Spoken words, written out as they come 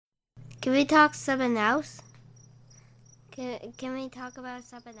Can we talk something else? Can we talk about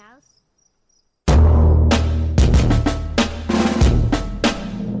something else?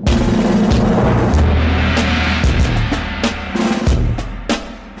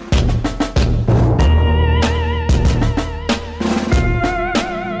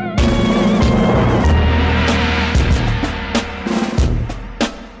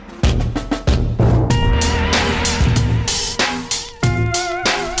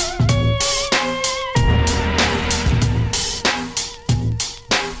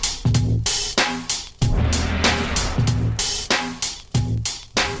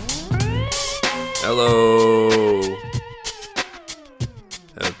 Hello,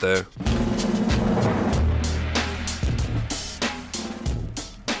 out there.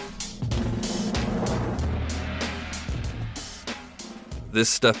 This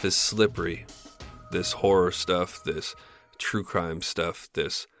stuff is slippery. This horror stuff, this true crime stuff,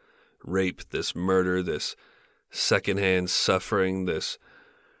 this rape, this murder, this secondhand suffering, this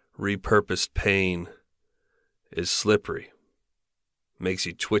repurposed pain is slippery. Makes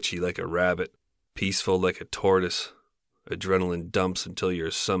you twitchy like a rabbit. Peaceful like a tortoise, adrenaline dumps until you're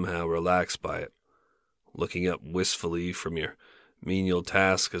somehow relaxed by it. Looking up wistfully from your menial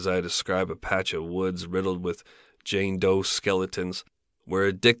task as I describe a patch of woods riddled with Jane Doe skeletons, we're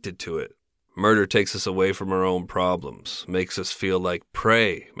addicted to it. Murder takes us away from our own problems, makes us feel like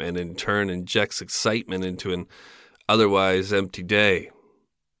prey, and in turn injects excitement into an otherwise empty day.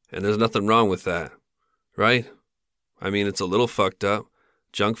 And there's nothing wrong with that, right? I mean, it's a little fucked up.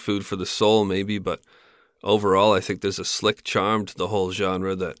 Junk food for the soul, maybe, but overall I think there's a slick charm to the whole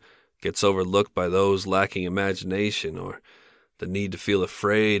genre that gets overlooked by those lacking imagination or the need to feel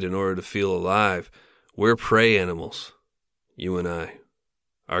afraid in order to feel alive. We're prey animals, you and I.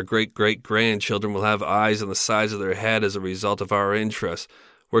 Our great-great-grandchildren will have eyes on the sides of their head as a result of our interests.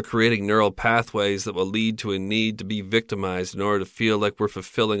 We're creating neural pathways that will lead to a need to be victimized in order to feel like we're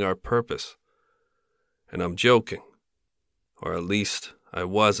fulfilling our purpose. And I'm joking, or at least I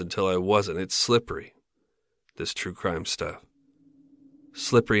was until I wasn't. It's slippery, this true crime stuff.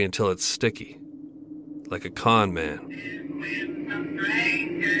 Slippery until it's sticky, like a con man.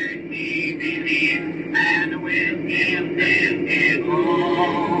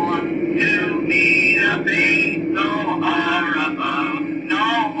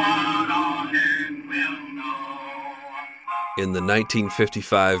 In the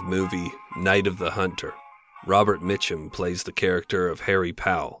 1955 movie Night of the Hunter, Robert Mitchum plays the character of Harry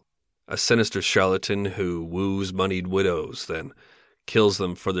Powell, a sinister charlatan who woos moneyed widows, then kills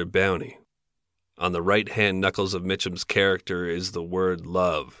them for their bounty. On the right hand knuckles of Mitchum's character is the word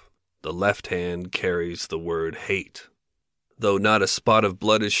love. The left hand carries the word hate. Though not a spot of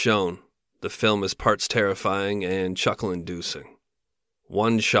blood is shown, the film is parts terrifying and chuckle-inducing.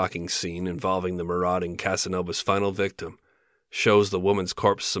 One shocking scene involving the marauding Casanova's final victim shows the woman's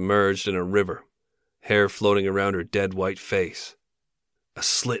corpse submerged in a river, hair floating around her dead white face, a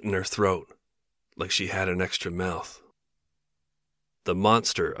slit in her throat, like she had an extra mouth. The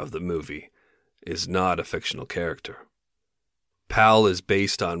monster of the movie is not a fictional character. Powell is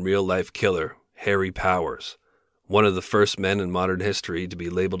based on real-life killer Harry Powers, one of the first men in modern history to be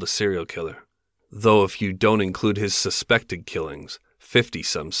labeled a serial killer. Though if you don't include his suspected killings, 50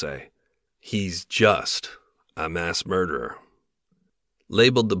 some say, he's just a mass murderer.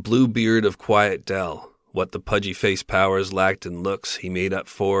 Labeled the Bluebeard of Quiet Dell, what the pudgy-faced Powers lacked in looks he made up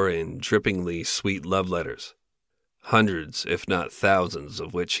for in drippingly sweet love letters. Hundreds, if not thousands,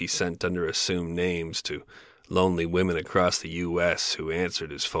 of which he sent under assumed names to lonely women across the U.S. who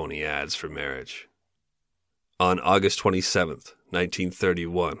answered his phony ads for marriage. On August 27th,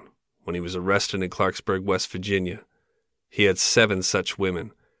 1931, when he was arrested in Clarksburg, West Virginia, he had 7 such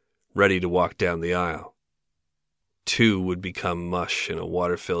women ready to walk down the aisle. 2 would become mush in a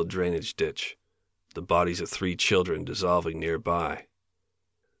water-filled drainage ditch, the bodies of 3 children dissolving nearby.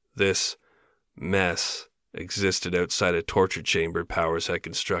 This mess existed outside a torture chamber Powers had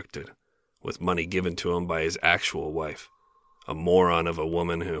constructed, with money given to him by his actual wife, a moron of a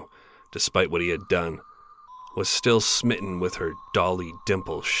woman who, despite what he had done, was still smitten with her Dolly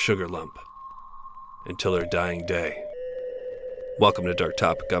Dimple sugar lump, until her dying day. Welcome to Dark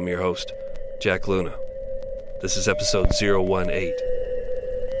Topic. I'm your host, Jack Luna. This is episode 018,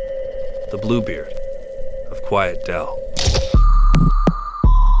 The Bluebeard of Quiet Dell.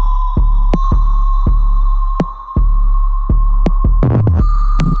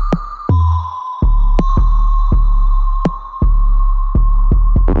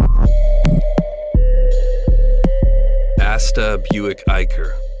 Asta Buick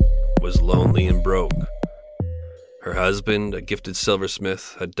Eicher was lonely and broke. Her Her husband, a gifted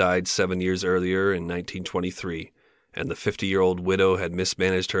silversmith, had died 7 years earlier in 1923, and the 50-year-old widow had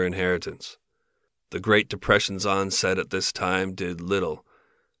mismanaged her inheritance. The Great Depression's onset at this time did little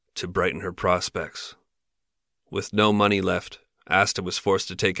to brighten her prospects. With no money left, Asta was forced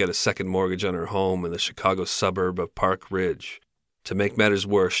to take out a second mortgage on her home in the Chicago suburb of Park Ridge. To make matters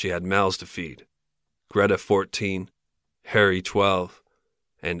worse, she had mouths to feed. Greta, 14, Harry, 12,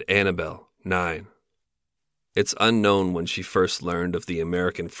 and Annabelle, 9. It's unknown when she first learned of the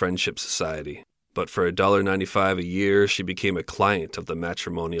American Friendship Society, but for $1.95 a year, she became a client of the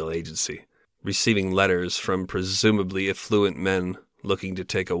matrimonial agency, receiving letters from presumably affluent men looking to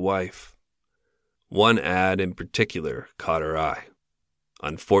take a wife. One ad in particular caught her eye.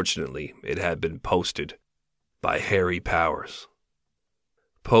 Unfortunately, it had been posted by Harry Powers.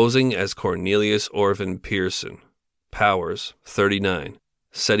 Posing as Cornelius Orvin Pearson, Powers, 39,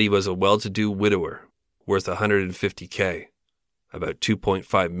 said he was a well-to-do widower worth $150K, about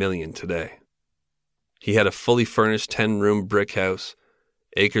 $2.5 million today. He had a fully furnished 10-room brick house,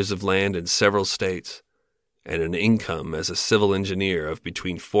 acres of land in several states, and an income as a civil engineer of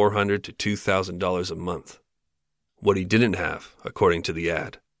between $400 to $2,000 a month. What he didn't have, according to the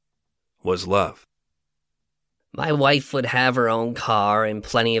ad, was love. My wife would have her own car and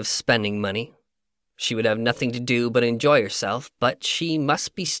plenty of spending money. She would have nothing to do but enjoy herself, but she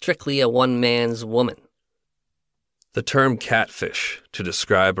must be strictly a one-man's woman. The term catfish to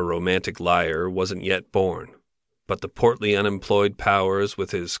describe a romantic liar wasn't yet born, but the portly unemployed Powers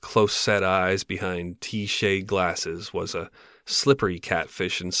with his close-set eyes behind tea-shade glasses was a slippery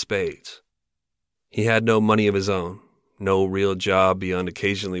catfish in spades. He had no money of his own, no real job beyond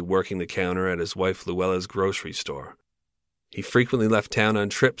occasionally working the counter at his wife Luella's grocery store. He frequently left town on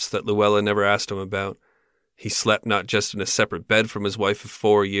trips that Luella never asked him about. He slept not just in a separate bed from his wife of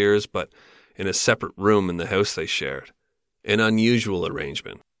 4 years, but in a separate room in the house they shared, an unusual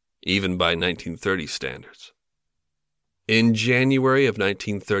arrangement, even by 1930 standards. In January of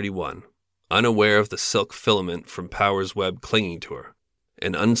 1931, unaware of the silk filament from Powers' web clinging to her,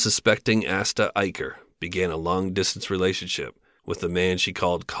 an unsuspecting Asta Eicher began a long-distance relationship with the man she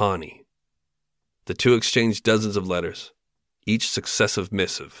called Connie. The two exchanged dozens of letters, each successive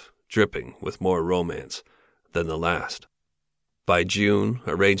missive dripping with more romance than the last. By June,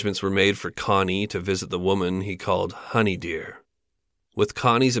 arrangements were made for Connie to visit the woman he called Honey Dear. With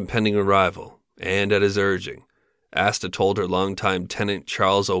Connie's impending arrival, and at his urging, Asta told her longtime tenant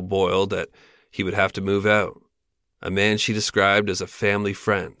Charles O'Boyle that he would have to move out. A man she described as a family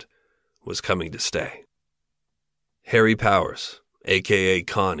friend was coming to stay. Harry Powers, a.k.a.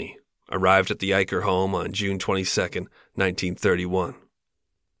 Connie, arrived at the Eicher home on June 22, 1931.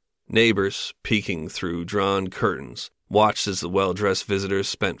 Neighbors, peeking through drawn curtains, watched as the well-dressed visitors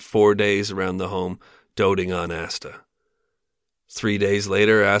spent 4 days around the home doting on Asta. 3 days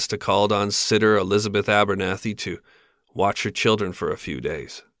later, Asta called on sitter Elizabeth Abernathy to watch her children for a few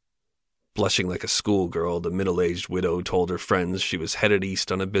days. Blushing like a schoolgirl, the middle-aged widow told her friends she was headed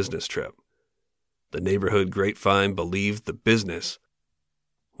east on a business trip. The neighborhood grapevine believed the business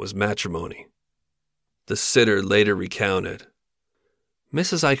was matrimony. The sitter later recounted,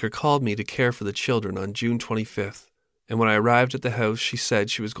 "Mrs. Eicher called me to care for the children on June 25th, and when I arrived at the house, she said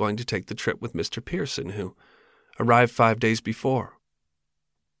she was going to take the trip with Mr. Pearson, who arrived 5 days before."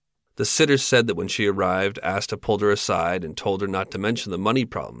 The sitter said that when she arrived, Asta pulled her aside and told her not to mention the money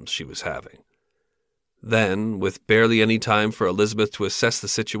problems she was having. Then, with barely any time for Elizabeth to assess the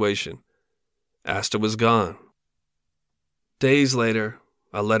situation, Asta was gone. Days later,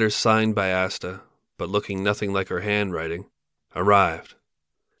 a letter signed by Asta, but looking nothing like her handwriting, arrived.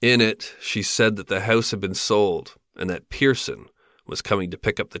 In it, she said that the house had been sold and that Pearson was coming to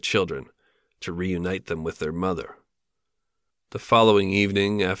pick up the children to reunite them with their mother. The following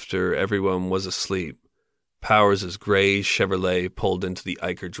evening, after everyone was asleep, Powers' gray Chevrolet pulled into the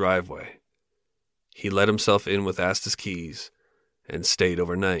Eicher driveway. He let himself in with Asta's keys and stayed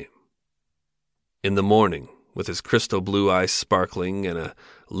overnight. In the morning, with his crystal blue eyes sparkling and a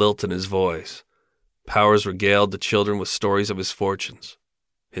lilt in his voice, Powers regaled the children with stories of his fortunes,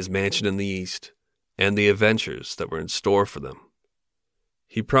 his mansion in the East, and the adventures that were in store for them.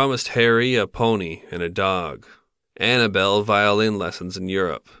 He promised Harry a pony and a dog, Annabelle violin lessons in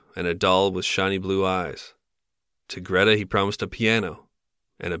Europe, and a doll with shiny blue eyes. To Greta he promised a piano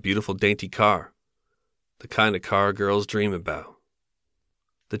and a beautiful dainty car, the kind of car girls dream about.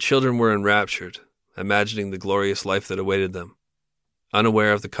 The children were enraptured, imagining the glorious life that awaited them,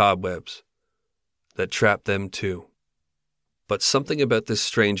 unaware of the cobwebs that trapped them too. But something about this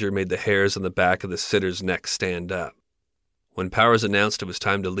stranger made the hairs on the back of the sitter's neck stand up. When Powers announced it was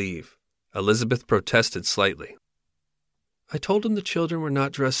time to leave, Elizabeth protested slightly. I told him the children were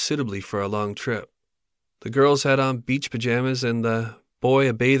not dressed suitably for a long trip. The girls had on beach pajamas and the boy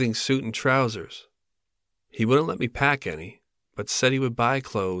a bathing suit and trousers. He wouldn't let me pack any, but said he would buy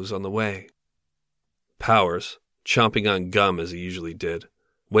clothes on the way. Powers, chomping on gum as he usually did,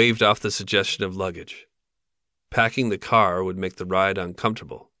 waved off the suggestion of luggage. Packing the car would make the ride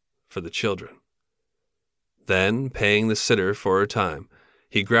uncomfortable for the children. Then, paying the sitter for her time,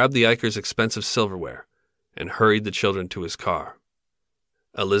 he grabbed the Eichers' expensive silverware and hurried the children to his car.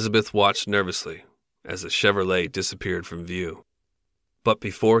 Elizabeth watched nervously as the Chevrolet disappeared from view. But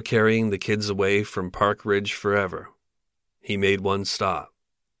before carrying the kids away from Park Ridge forever, he made one stop.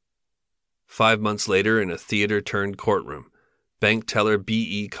 5 months later, in a theater-turned-courtroom, bank teller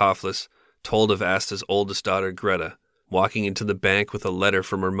B.E. Coughless told of Asta's oldest daughter, Greta, walking into the bank with a letter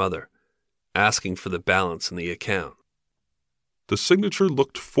from her mother, asking for the balance in the account. The signature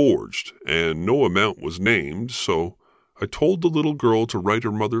looked forged, and no amount was named, so I told the little girl to write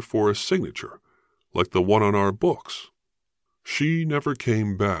her mother for a signature, like the one on our books. She never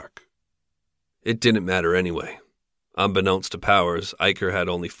came back. It didn't matter anyway. Unbeknownst to Powers, Eicher had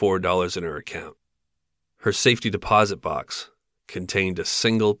only $4 in her account. Her safety deposit box contained a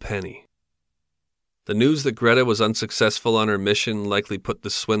single penny. The news that Greta was unsuccessful on her mission likely put the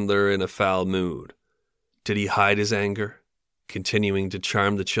swindler in a foul mood. Did he hide his anger, continuing to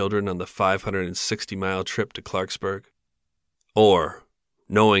charm the children on the 560-mile trip to Clarksburg? Or,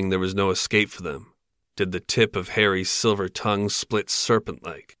 knowing there was no escape for them, did the tip of Harry's silver tongue split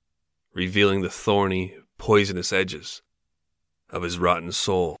serpent-like, revealing the thorny, poisonous edges of his rotten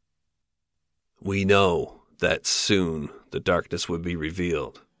soul? We know that soon the darkness would be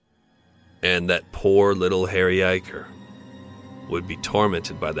revealed, and that poor little Harry Eicher would be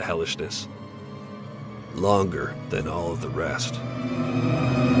tormented by the hellishness longer than all of the rest.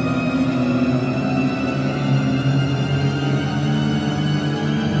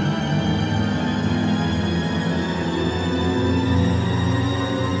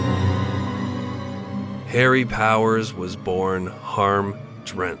 Harry Powers was born Harm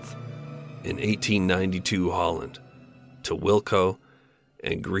Drenthe in 1892 Holland to Wilco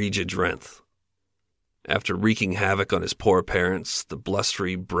and Grieja Drenthe. After wreaking havoc on his poor parents, the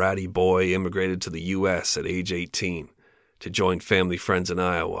blustery, bratty boy immigrated to the U.S. at age 18 to join family friends in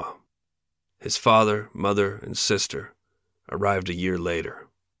Iowa. His father, mother, and sister arrived a year later.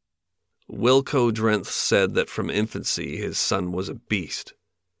 Wilco Drenthe said that from infancy his son was a beast.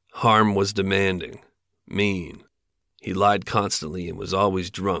 Harm was demanding, mean. He lied constantly and was always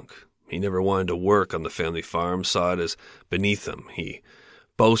drunk. He never wanted to work on the family farm, saw it as beneath him. He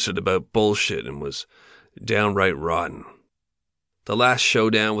boasted about bullshit and was downright rotten. The last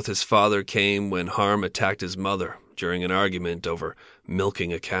showdown with his father came when Harm attacked his mother during an argument over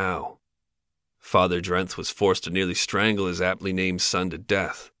milking a cow. Father Drenthe was forced to nearly strangle his aptly named son to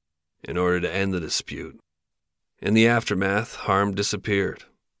death in order to end the dispute. In the aftermath, Harm disappeared,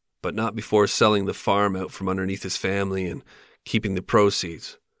 but not before selling the farm out from underneath his family and keeping the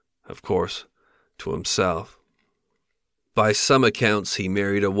proceeds, of course, to himself. By some accounts, he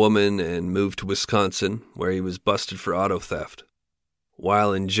married a woman and moved to Wisconsin, where he was busted for auto theft.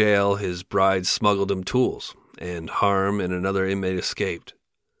 While in jail, his bride smuggled him tools, and Harm and another inmate escaped.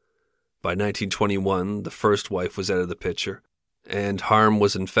 By 1921, the first wife was out of the picture, and Harm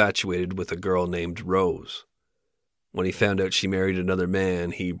was infatuated with a girl named Rose. When he found out she married another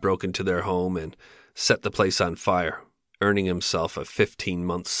man, he broke into their home and set the place on fire, earning himself a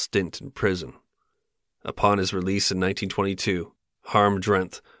 15-month stint in prison. Upon his release in 1922, Harm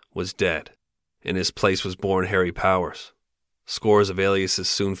Drenthe was dead. In his place was born Harry Powers. Scores of aliases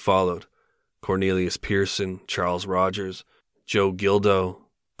soon followed: Cornelius Pearson, Charles Rogers, Joe Gildo,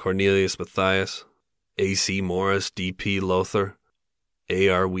 Cornelius Matthias, A.C. Morris, D.P. Lothar,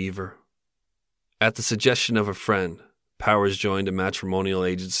 A.R. Weaver. At the suggestion of a friend, Powers joined a matrimonial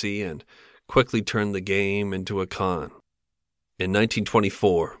agency and quickly turned the game into a con. In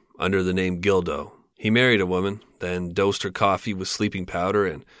 1924, under the name Gildo, he married a woman, then dosed her coffee with sleeping powder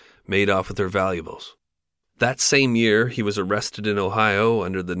and made off with her valuables. That same year, he was arrested in Ohio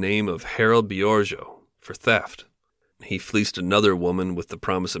under the name of Harold Biorgio for theft. He fleeced another woman with the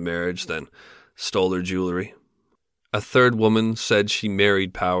promise of marriage, then stole her jewelry. A third woman said she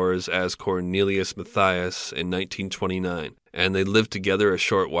married Powers as Cornelius Matthias in 1929, and they lived together a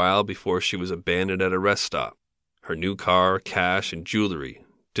short while before she was abandoned at a rest stop, her new car, cash, and jewelry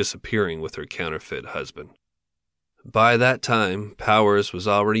disappearing with her counterfeit husband. By that time, Powers was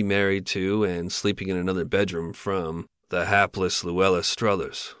already married to and sleeping in another bedroom from the hapless Luella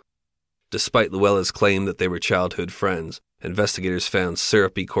Struthers. Despite Luella's claim that they were childhood friends, investigators found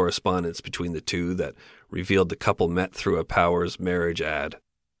syrupy correspondence between the two that revealed the couple met through a Powers marriage ad.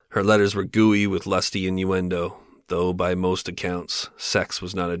 Her letters were gooey with lusty innuendo, though by most accounts, sex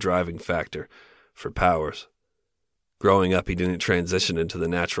was not a driving factor for Powers. Growing up, he didn't transition into the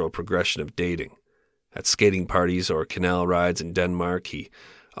natural progression of dating. At skating parties or canal rides in Denmark, he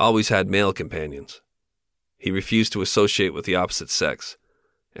always had male companions. He refused to associate with the opposite sex,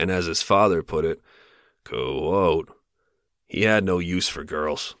 and as his father put it, quote, he had no use for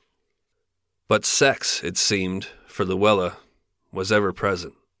girls. But sex, it seemed, for Luella, was ever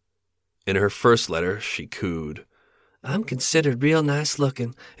present. In her first letter, she cooed, "I'm considered real nice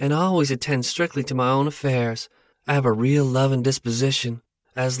looking and always attend strictly to my own affairs. I have a real loving disposition,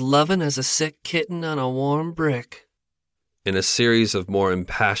 as loving as a sick kitten on a warm brick." In a series of more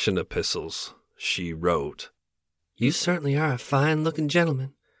impassioned epistles, she wrote, "You certainly are a fine-looking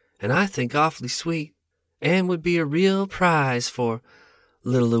gentleman, and I think awfully sweet, and would be a real prize for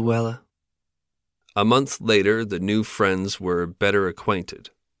little Luella." A month later, the new friends were better acquainted.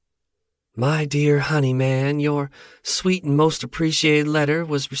 "My dear honey man, your sweet and most appreciated letter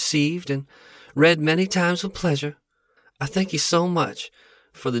was received and read many times with pleasure. I thank you so much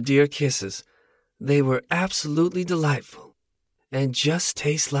for the dear kisses. They were absolutely delightful, and just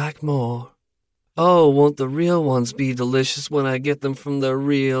taste like more. Oh, won't the real ones be delicious when I get them from the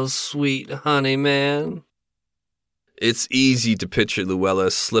real sweet honey man?" It's easy to picture Luella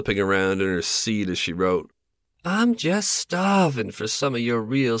slipping around in her seat as she wrote, "I'm just starving for some of your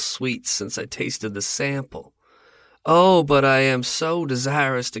real sweets since I tasted the sample. Oh, but I am so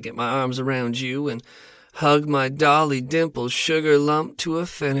desirous to get my arms around you and hug my Dolly Dimples sugar lump to a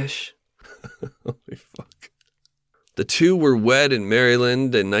finish." Holy fuck. The two were wed in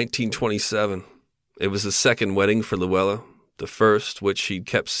Maryland in 1927. It was the second wedding for Luella. The first, which she'd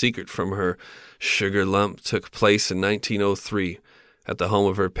kept secret from her sugar lump, took place in 1903 at the home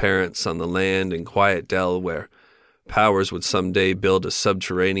of her parents on the land in Quiet Dell where Powers would someday build a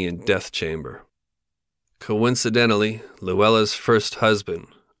subterranean death chamber. Coincidentally, Luella's first husband,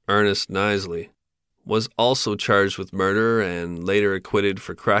 Ernest Knisley, was also charged with murder and later acquitted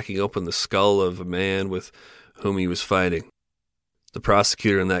for cracking open the skull of a man with whom he was fighting. The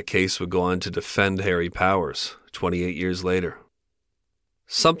prosecutor in that case would go on to defend Harry Powers 28 years later.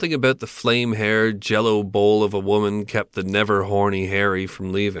 Something about the flame-haired jello bowl of a woman kept the never-horny Harry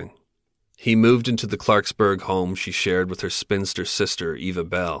from leaving. He moved into the Clarksburg home she shared with her spinster sister, Eva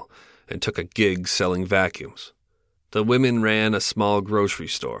Bell, and took a gig selling vacuums. The women ran a small grocery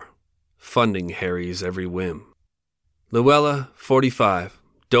store, funding Harry's every whim. Luella, 45,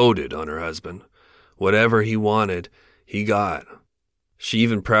 doted on her husband. Whatever he wanted, he got. She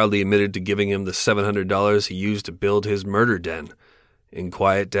even proudly admitted to giving him the $700 he used to build his murder den in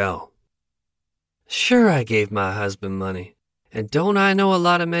Quiet Dell. "Sure, I gave my husband money. And don't I know a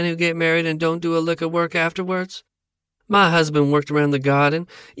lot of men who get married and don't do a lick of work afterwards? My husband worked around the garden,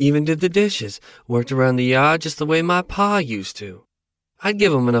 even did the dishes, worked around the yard just the way my pa used to. I'd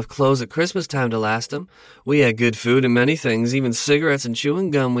give him enough clothes at Christmas time to last him. We had good food and many things, even cigarettes and chewing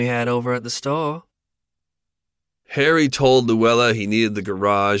gum we had over at the store." Harry told Luella he needed the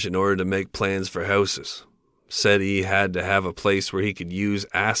garage in order to make plans for houses. Said he had to have a place where he could use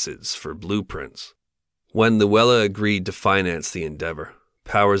acids for blueprints. When Luella agreed to finance the endeavor,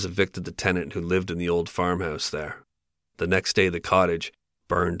 Powers evicted the tenant who lived in the old farmhouse there. The next day the cottage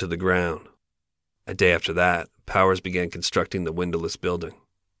burned to the ground. A day after that, Powers began constructing the windowless building.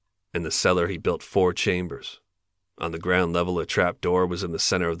 In the cellar he built 4 chambers. On the ground level a trap door was in the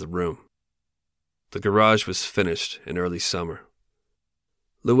center of the room. The garage was finished in early summer.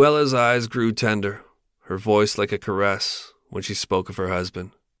 Luella's eyes grew tender, her voice like a caress, when she spoke of her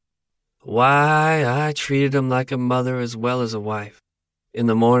husband. "Why, I treated him like a mother as well as a wife. In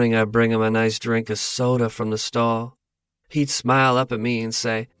the morning I'd bring him a nice drink of soda from the stall. He'd smile up at me and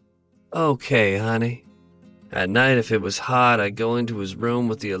say, 'Okay, honey.' At night, if it was hot, I'd go into his room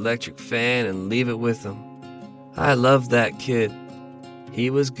with the electric fan and leave it with him. I loved that kid. He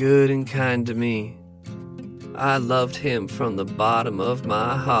was good and kind to me. I loved him from the bottom of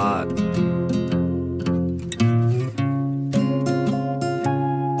my heart."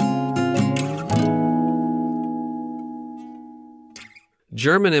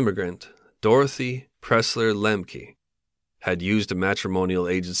 German immigrant Dorothy Pressler Lemke had used a matrimonial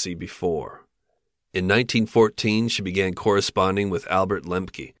agency before. In 1914, she began corresponding with Albert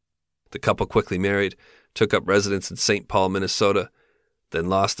Lemke. The couple quickly married, took up residence in St. Paul, Minnesota, then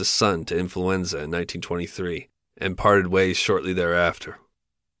lost a son to influenza in 1923, and parted ways shortly thereafter.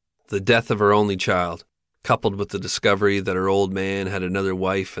 The death of her only child, coupled with the discovery that her old man had another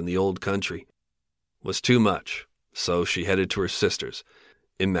wife in the old country, was too much, so she headed to her sister's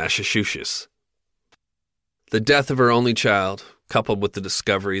in Massachusetts. The death of her only child, coupled with the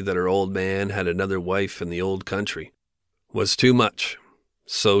discovery that her old man had another wife in the old country, was too much,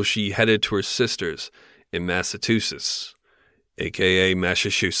 so she headed to her sister's in Massachusetts, aka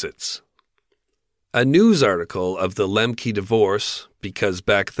Massachusetts. A news article of the Lemke divorce, because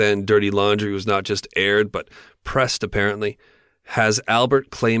back then dirty laundry was not just aired but pressed apparently, has Albert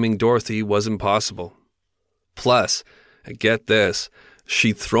claiming Dorothy was impossible. Plus, get this,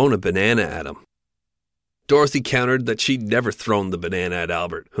 she'd thrown a banana at him. Dorothy countered that she'd never thrown the banana at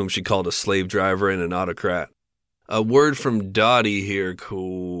Albert, whom she called a slave driver and an autocrat. A word from Dottie here,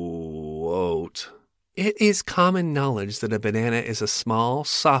 quote, "It is common knowledge that a banana is a small,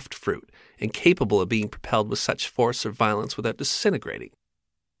 soft fruit and capable of being propelled with such force or violence without disintegrating."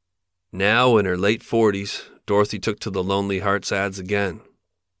 Now, in her late 40s, Dorothy took to the Lonely Hearts ads again.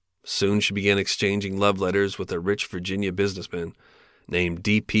 Soon she began exchanging love letters with a rich Virginia businessman named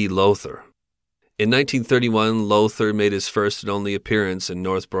D.P. Lowther. In 1931, Lowther made his first and only appearance in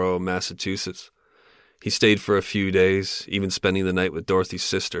Northborough, Massachusetts. He stayed for a few days, even spending the night with Dorothy's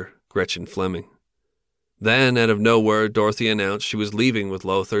sister, Gretchen Fleming. Then, out of nowhere, Dorothy announced she was leaving with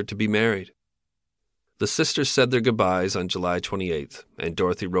Lowther to be married. The sisters said their goodbyes on July 28th, and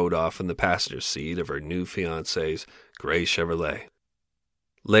Dorothy rode off in the passenger seat of her new fiancé's gray Chevrolet.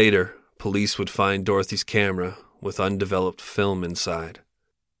 Later, police would find Dorothy's camera with undeveloped film inside.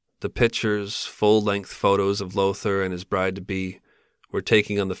 The pictures, full-length photos of Lowther and his bride-to-be, were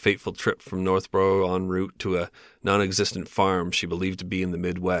taken on the fateful trip from Northborough en route to a non-existent farm she believed to be in the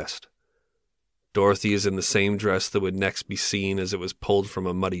Midwest. Dorothy is in the same dress that would next be seen as it was pulled from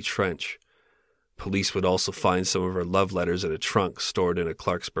a muddy trench. Police would also find some of her love letters in a trunk stored in a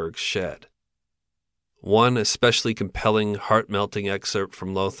Clarksburg shed. One especially compelling, heart-melting excerpt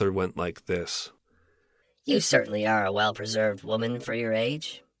from Lowther went like this. "You certainly are a well-preserved woman for your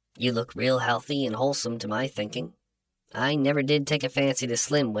age. You look real healthy and wholesome to my thinking. I never did take a fancy to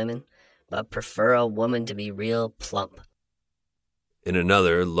slim women, but prefer a woman to be real plump." In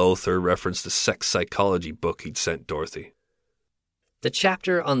another, Lowther referenced a sex psychology book he'd sent Dorothy. "The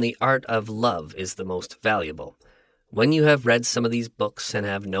chapter on the art of love is the most valuable. When you have read some of these books and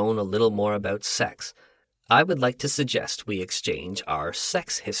have known a little more about sex, I would like to suggest we exchange our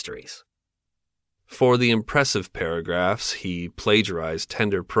sex histories." For the impressive paragraphs, he plagiarized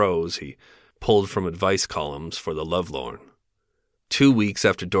tender prose he pulled from advice columns for the lovelorn. 2 weeks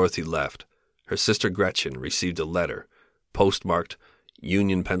after Dorothy left, her sister Gretchen received a letter, postmarked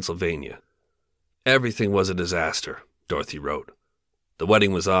Union, Pennsylvania. "Everything was a disaster," Dorothy wrote. "The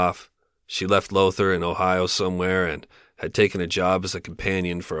wedding was off. She left Lowther in Ohio somewhere and had taken a job as a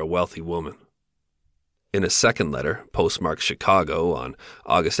companion for a wealthy woman." In a second letter, postmarked Chicago on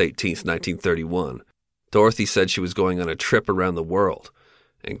August 18, 1931, Dorothy said she was going on a trip around the world,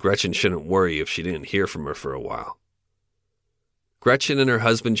 and Gretchen shouldn't worry if she didn't hear from her for a while. Gretchen and her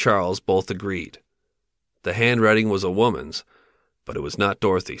husband Charles both agreed. The handwriting was a woman's, but it was not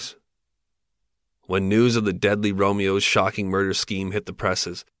Dorothy's. When news of the deadly Romeo's shocking murder scheme hit the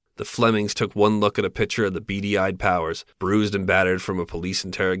presses, the Flemings took one look at a picture of the beady-eyed Powers, bruised and battered from a police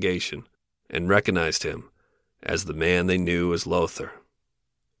interrogation, and recognized him as the man they knew as Lowther.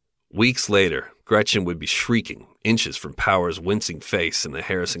 Weeks later, Gretchen would be shrieking inches from Powers' wincing face in the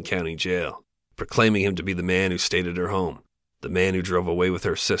Harrison County Jail, proclaiming him to be the man who stayed at her home, the man who drove away with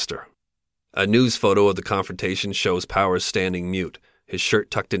her sister. A news photo of the confrontation shows Powers standing mute, his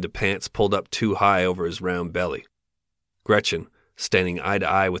shirt tucked into pants pulled up too high over his round belly. Gretchen, standing eye to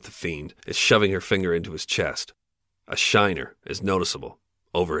eye with the fiend, is shoving her finger into his chest. A shiner is noticeable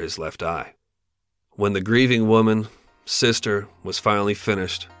over his left eye. When the grieving woman, sister, was finally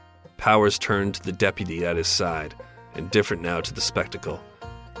finished, Powers turned to the deputy at his side, indifferent now to the spectacle,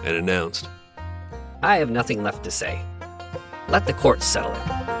 and announced, "I have nothing left to say. Let the court settle it."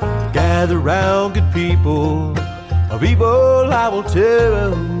 Gather round, good people, of evil I will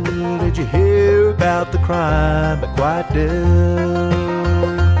tell. Did you hear about the crime at Whitedale?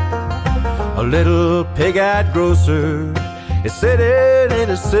 A little pig-eyed grocer is sitting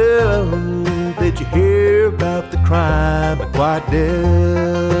in a cell. Did you hear about the crime at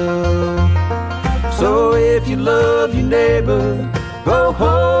Whitedale? So if you love your neighbor, go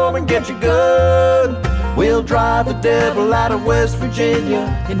home and get your gun. We'll drive the devil out of West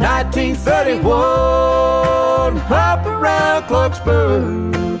Virginia in 1931. Hop around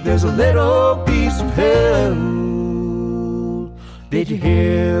Clarksburg, there's a little piece of hell. Did you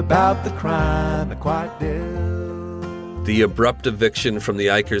hear about the crime at Whitedale? The abrupt eviction from the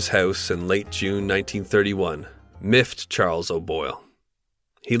Eichers' house in late June 1931 miffed Charles O'Boyle.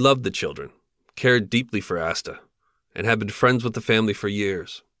 He loved the children, cared deeply for Asta, and had been friends with the family for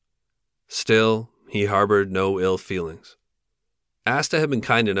years. Still, he harbored no ill feelings. Asta had been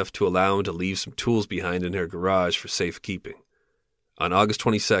kind enough to allow him to leave some tools behind in her garage for safekeeping. On August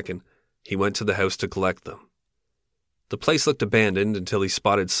 22nd, he went to the house to collect them. The place looked abandoned until he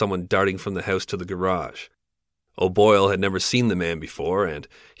spotted someone darting from the house to the garage. O'Boyle had never seen the man before, and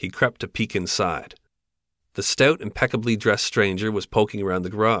he crept to peek inside. The stout, impeccably dressed stranger was poking around the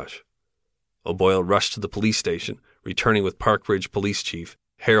garage. O'Boyle rushed to the police station, returning with Park Ridge Police Chief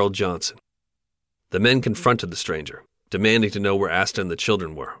Harold Johnson. The men confronted the stranger, demanding to know where Asta and the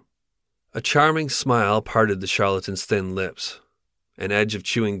children were. A charming smile parted the charlatan's thin lips, an edge of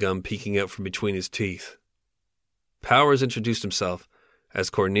chewing gum peeking out from between his teeth. Powers introduced himself as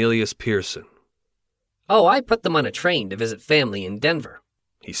Cornelius Pearson. "Oh, I put them on a train to visit family in Denver,"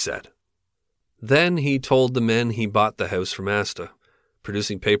 he said. Then he told the men he bought the house from Asta,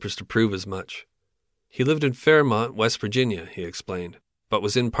 producing papers to prove as much. He lived in Fairmont, West Virginia, he explained, but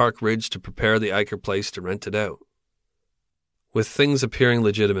was in Park Ridge to prepare the Eicher place to rent it out. With things appearing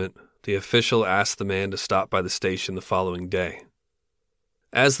legitimate, the official asked the man to stop by the station the following day.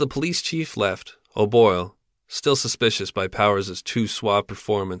 As the police chief left, O'Boyle, still suspicious by Powers' too suave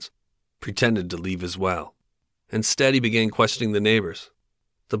performance, pretended to leave as well. Instead, he began questioning the neighbors.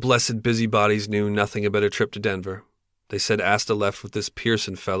 The blessed busybodies knew nothing about a trip to Denver. They said Asta left with this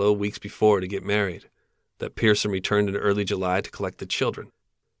Pearson fellow weeks before to get married, that Pearson returned in early July to collect the children,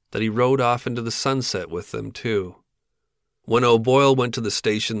 that he rode off into the sunset with them, too. When O'Boyle went to the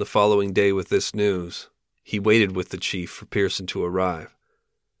station the following day with this news, he waited with the chief for Pearson to arrive,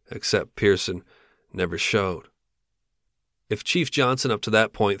 except Pearson never showed. If Chief Johnson up to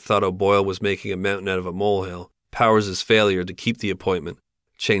that point thought O'Boyle was making a mountain out of a molehill, Powers' failure to keep the appointment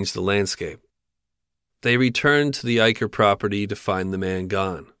changed the landscape. They returned to the Eicher property to find the man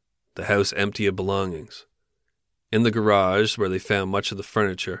gone, the house empty of belongings. In the garage, where they found much of the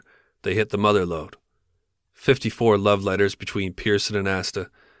furniture, they hit the mother lode. 54 love letters between Pearson and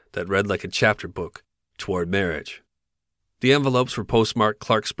Asta that read like a chapter book toward marriage. The envelopes were postmarked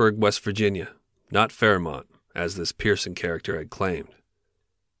Clarksburg, West Virginia, not Fairmont, as this Pearson character had claimed.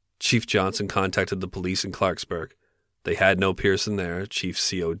 Chief Johnson contacted the police in Clarksburg. They had no Pearson there, Chief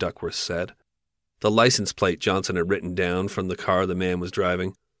C.O. Duckworth said. The license plate Johnson had written down from the car the man was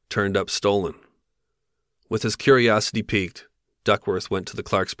driving turned up stolen. With his curiosity piqued, Duckworth went to the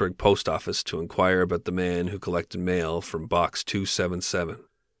Clarksburg post office to inquire about the man who collected mail from Box 277.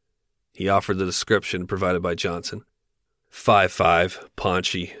 He offered the description provided by Johnson. 5'5",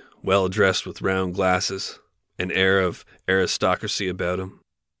 paunchy, well-dressed with round glasses, an air of aristocracy about him.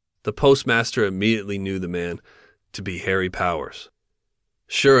 The postmaster immediately knew the man to be Harry Powers.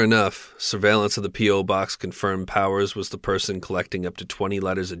 Sure enough, surveillance of the P.O. box confirmed Powers was the person collecting up to 20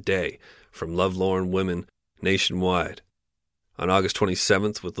 letters a day from lovelorn women nationwide. On August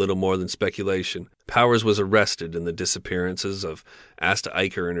 27th, with little more than speculation, Powers was arrested in the disappearances of Asta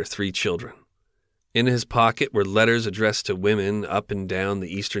Eicher and her 3 children. In his pocket were letters addressed to women up and down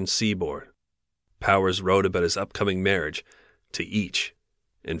the eastern seaboard. Powers wrote about his upcoming marriage to each.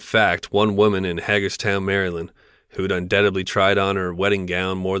 In fact, one woman in Hagerstown, Maryland, who'd undoubtedly tried on her wedding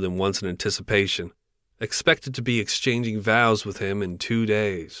gown more than once in anticipation, expected to be exchanging vows with him in 2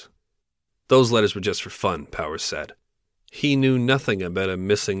 days. Those letters were just for fun, Powers said. He knew nothing about a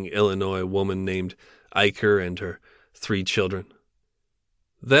missing Illinois woman named Eicher and her 3 children.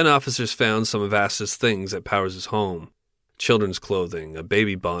 Then officers found some of Asta's things at Powers' home: children's clothing, a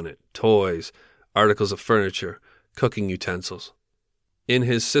baby bonnet, toys, articles of furniture, cooking utensils. In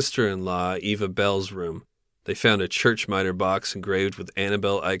his sister-in-law, Eva Bell's room, they found a church miter box engraved with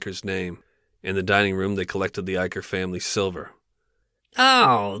Annabelle Eicher's name. In the dining room, they collected the Eicher family silver.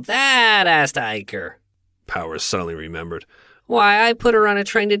 "Oh, that Asta Eicher," Powers suddenly remembered. "Why, I put her on a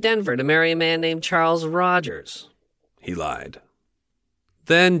train to Denver to marry a man named Charles Rogers." He lied.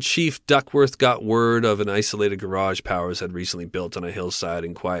 Then Chief Duckworth got word of an isolated garage Powers had recently built on a hillside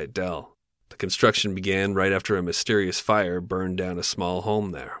in Quiet Dell. The construction began right after a mysterious fire burned down a small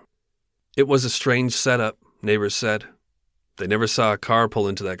home there. It was a strange setup, neighbors said. They never saw a car pull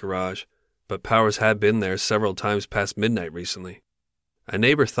into that garage, but Powers had been there several times past midnight recently. A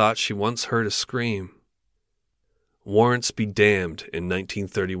neighbor thought she once heard a scream. Warrants be damned in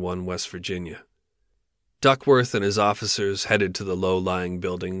 1931 West Virginia. Duckworth and his officers headed to the low-lying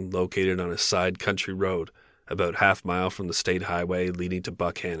building located on a side country road about half-mile from the state highway leading to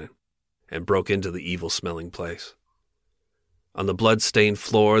Buckhannon, and broke into the evil-smelling place. On the blood-stained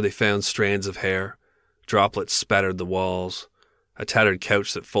floor they found strands of hair, Droplets spattered the walls. A tattered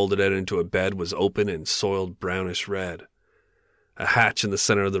couch that folded out into a bed was open and soiled brownish red. A hatch in the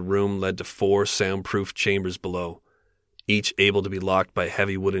center of the room led to 4 soundproof chambers below, each able to be locked by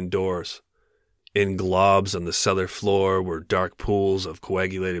heavy wooden doors. In globs on the cellar floor were dark pools of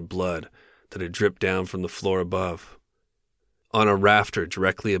coagulated blood that had dripped down from the floor above. On a rafter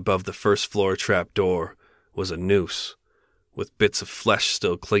directly above the first floor trap door was a noose, with bits of flesh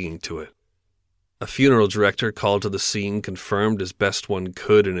still clinging to it. A funeral director called to the scene confirmed as best one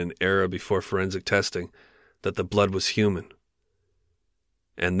could in an era before forensic testing that the blood was human.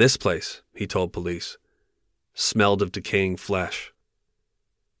 And this place, he told police, smelled of decaying flesh.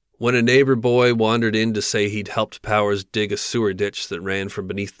 When a neighbor boy wandered in to say he'd helped Powers dig a sewer ditch that ran from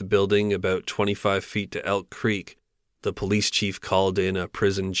beneath the building about 25 feet to Elk Creek, the police chief called in a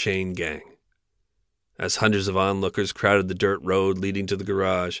prison chain gang. As hundreds of onlookers crowded the dirt road leading to the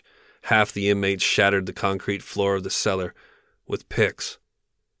garage, half the inmates shattered the concrete floor of the cellar with picks.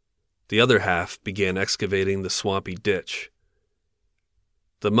 The other half began excavating the swampy ditch.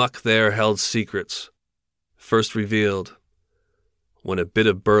 The muck there held secrets, first revealed when a bit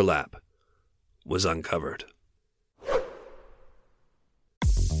of burlap was uncovered.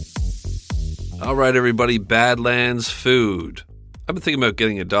 All right, everybody, Badlands food. I've been thinking about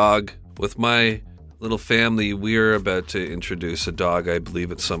getting a dog. With my little family, we're about to introduce a dog, I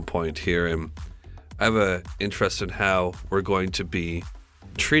believe, at some point here, and I have an interest in how we're going to be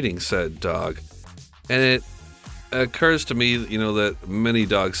treating said dog. And it occurs to me, that many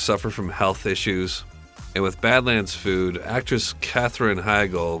dogs suffer from health issues. And with Badlands Food, actress Katherine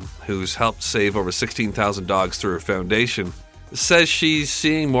Heigl, who's helped save over 16,000 dogs through her foundation, says she's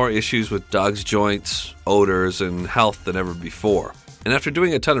seeing more issues with dogs' joints, odors, and health than ever before. And after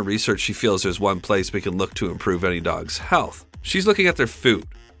doing a ton of research, she feels there's one place we can look to improve any dog's health. She's looking at their food.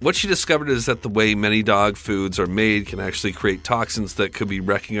 What she discovered is that the way many dog foods are made can actually create toxins that could be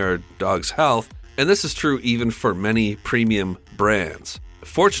wrecking our dog's health, and this is true even for many premium brands.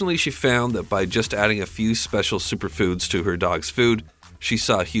 Fortunately, she found that by just adding a few special superfoods to her dog's food, she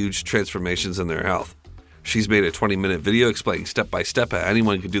saw huge transformations in their health. She's made a 20-minute video explaining step-by-step how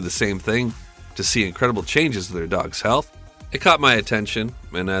anyone could do the same thing to see incredible changes in their dog's health. It caught my attention,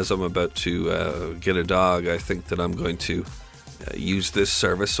 and as I'm about to get a dog, I think that I'm going to use this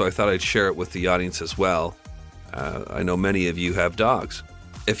service, so I thought I'd share it with the audience as well. I know many of you have dogs.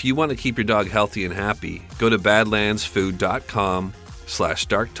 If you want to keep your dog healthy and happy, go to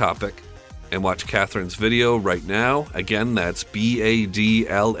badlandsfood.com/darktopic and watch Catherine's video right now. Again, that's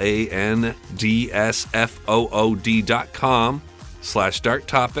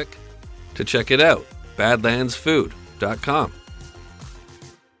badlandsfood.com/darktopic to check it out. badlandsfood.com.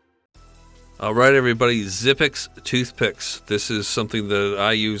 All right, everybody, Zippix toothpicks. This is something that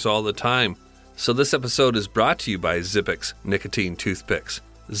I use all the time. So this episode is brought to you by Zippix nicotine toothpicks.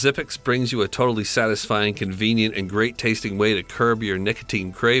 Zippix brings you a totally satisfying, convenient, and great-tasting way to curb your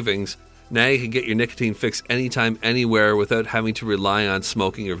nicotine cravings. Now you can get your nicotine fix anytime, anywhere without having to rely on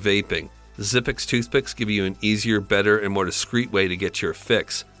smoking or vaping. Zippix toothpicks give you an easier, better, and more discreet way to get your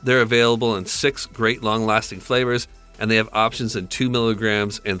fix. They're available in 6 great long-lasting flavors, and they have options in 2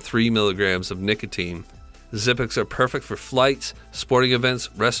 milligrams and 3 milligrams of nicotine. Zippix are perfect for flights, sporting events,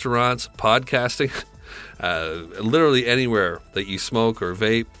 restaurants, podcasting, literally anywhere that you smoke or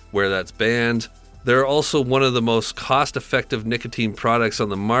vape, where that's banned. They're also one of the most cost-effective nicotine products on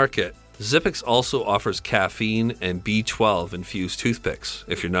the market. Zippix also offers caffeine and B12 infused toothpicks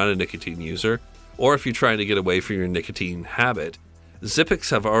if you're not a nicotine user, or if you're trying to get away from your nicotine habit.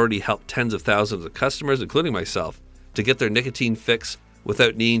 Zippix have already helped tens of thousands of customers, including myself, to get their nicotine fix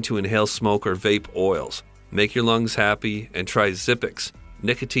without needing to inhale smoke or vape oils. Make your lungs happy and try Zippix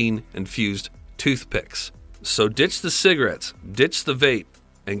nicotine-infused toothpicks. So ditch the cigarettes, ditch the vape,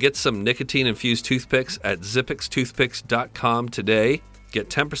 and get some nicotine-infused toothpicks at zippixtoothpicks.com today. Get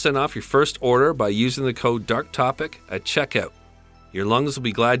 10% off your first order by using the code DARKTOPIC at checkout. Your lungs will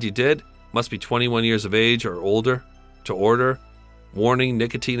be glad you did. Must be 21 years of age or older to order. Warning,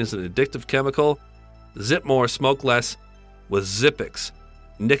 nicotine is an addictive chemical. Zip more, smoke less with Zippix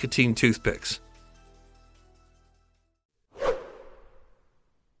nicotine toothpicks.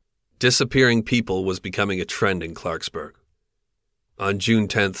 Disappearing people was becoming a trend in Clarksburg. On June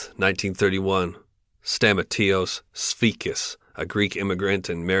 10th, 1931, Stamatios Sfikis, a Greek immigrant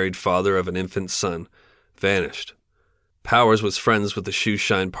and married father of an infant son, vanished. Powers was friends with the shoe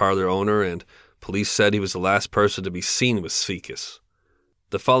shine parlor owner, and police said he was the last person to be seen with Sfikis.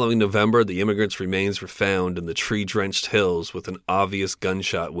 The following November, the immigrant's remains were found in the tree-drenched hills with an obvious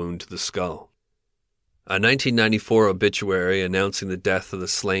gunshot wound to the skull. A 1994 obituary announcing the death of the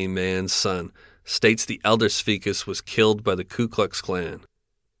slain man's son states the elder Svikas was killed by the Ku Klux Klan.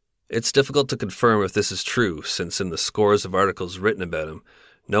 It's difficult to confirm if this is true, since in the scores of articles written about him,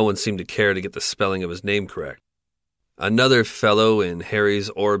 no one seemed to care to get the spelling of his name correct. Another fellow in Harry's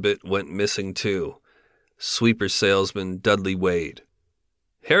orbit went missing too, sweeper salesman Dudley Wade.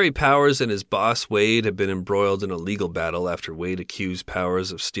 Harry Powers and his boss Wade had been embroiled in a legal battle after Wade accused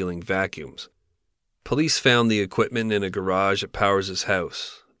Powers of stealing vacuums. Police found the equipment in a garage at Powers'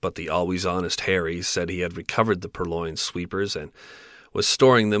 house, but the always honest Harry said he had recovered the purloined sweepers and was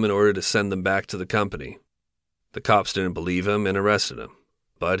storing them in order to send them back to the company. The cops didn't believe him and arrested him,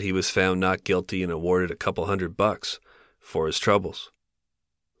 but he was found not guilty and awarded a couple $100 for his troubles.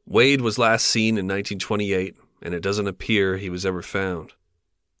 Wade was last seen in 1928, and it doesn't appear he was ever found.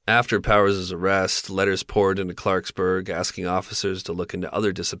 After Powers' arrest, letters poured into Clarksburg asking officers to look into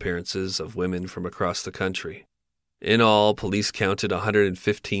other disappearances of women from across the country. In all, police counted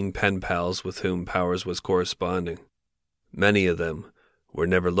 115 pen pals with whom Powers was corresponding. Many of them were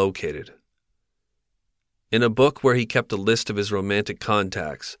never located. In a book where he kept a list of his romantic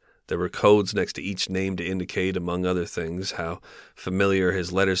contacts, there were codes next to each name to indicate, among other things, how familiar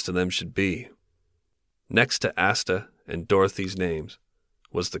his letters to them should be. Next to Asta and Dorothy's names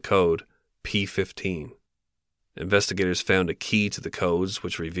was the code P15. Investigators found a key to the codes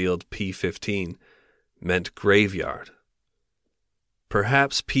which revealed P15 meant graveyard.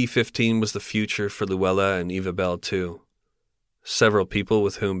 Perhaps P15 was the future for Luella and Eva Bell too. Several people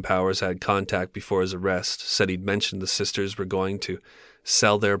with whom Powers had contact before his arrest said he'd mentioned the sisters were going to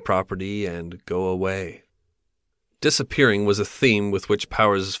sell their property and go away. Disappearing was a theme with which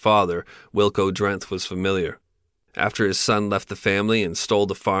Powers' father, Wilco Drenth, was familiar. After his son left the family and stole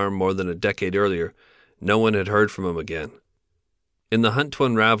the farm more than a decade earlier, no one had heard from him again. In the hunt to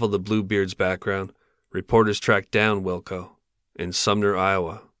unravel the Bluebeard's background, reporters tracked down Wilco in Sumner,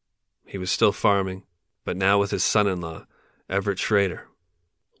 Iowa. He was still farming, but now with his son-in-law, Everett Schrader.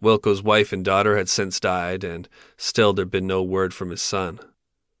 Wilco's wife and daughter had since died, and still there'd been no word from his son.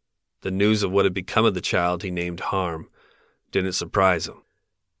 The news of what had become of the child he named Harm didn't surprise him.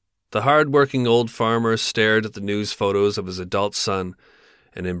 The hard-working old farmer stared at the news photos of his adult son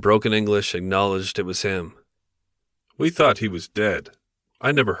and in broken English acknowledged it was him. We thought he was dead.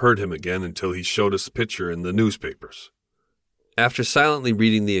 I never heard him again until he showed us a picture in the newspapers. After silently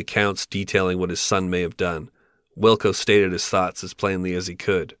reading the accounts detailing what his son may have done, Wilco stated his thoughts as plainly as he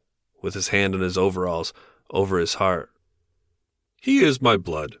could, with his hand on his overalls over his heart. He is my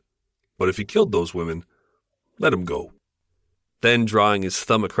blood, but if he killed those women, let him go. Then, drawing his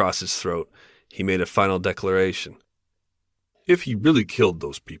thumb across his throat, he made a final declaration. If he really killed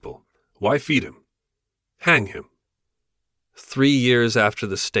those people, why feed him? Hang him. 3 years after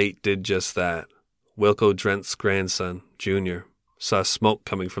the state did just that, Wilco Drenth's grandson, Junior, saw smoke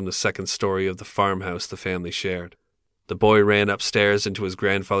coming from the second story of the farmhouse the family shared. The boy ran upstairs into his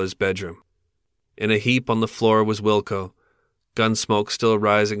grandfather's bedroom. In a heap on the floor was Wilco, gun smoke still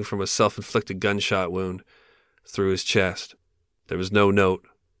rising from a self-inflicted gunshot wound through his chest. There was no note.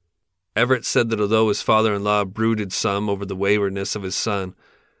 Everett said that although his father-in-law brooded some over the waywardness of his son,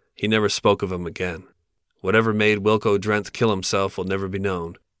 he never spoke of him again. Whatever made Wilco Drenth kill himself will never be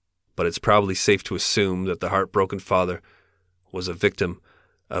known, but it's probably safe to assume that the heartbroken father was a victim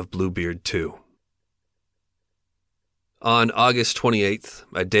of Bluebeard too. On August 28th,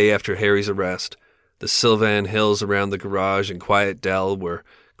 a day after Harry's arrest, the Sylvan Hills around the garage and quiet dell were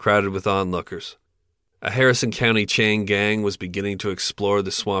crowded with onlookers. A Harrison County chain gang was beginning to explore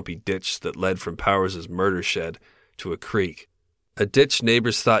the swampy ditch that led from Powers' murder shed to a creek, a ditch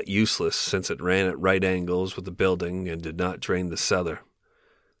neighbors thought useless since it ran at right angles with the building and did not drain the cellar.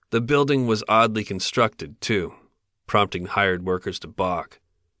 The building was oddly constructed, too, prompting hired workers to balk.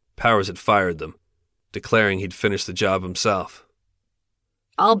 Powers had fired them, declaring he'd finish the job himself.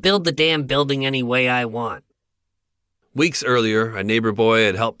 I'll build the damn building any way I want. Weeks earlier, a neighbor boy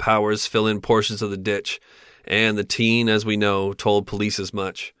had helped Powers fill in portions of the ditch, and the teen, as we know, told police as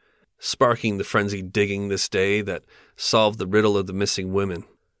much, sparking the frenzied digging this day that solved the riddle of the missing women.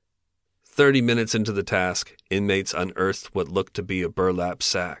 30 minutes into the task, inmates unearthed what looked to be a burlap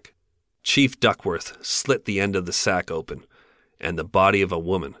sack. Chief Duckworth slit the end of the sack open, and the body of a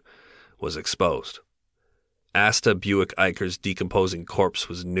woman was exposed. Asta Buick Eicher's decomposing corpse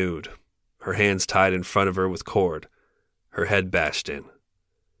was nude, her hands tied in front of her with cord, her head bashed in.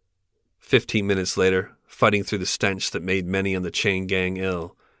 15 minutes later, fighting through the stench that made many on the chain gang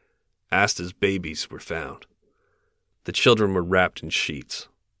ill, Asta's babies were found. The children were wrapped in sheets.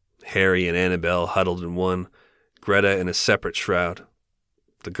 Harry and Annabelle huddled in one, Greta in a separate shroud.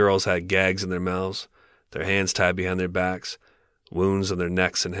 The girls had gags in their mouths, their hands tied behind their backs, wounds on their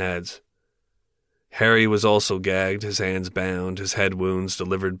necks and heads. Harry was also gagged, his hands bound, his head wounds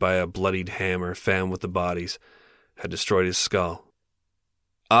delivered by a bloodied hammer found with the bodies had destroyed his skull.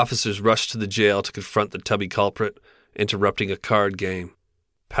 Officers rushed to the jail to confront the tubby culprit, interrupting a card game.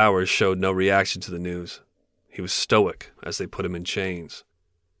 Powers showed no reaction to the news. He was stoic as they put him in chains.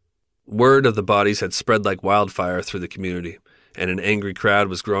 Word of the bodies had spread like wildfire through the community, and an angry crowd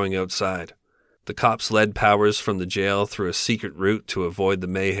was growing outside. The cops led Powers from the jail through a secret route to avoid the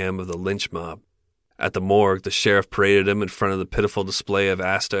mayhem of the lynch mob. At the morgue, the sheriff paraded him in front of the pitiful display of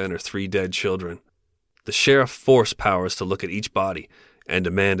Asta and her 3 dead children. The sheriff forced Powers to look at each body and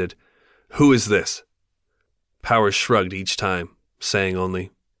demanded, "Who is this?" Powers shrugged each time, saying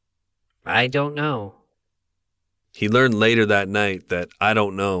only, I don't know. He learned later that night that "I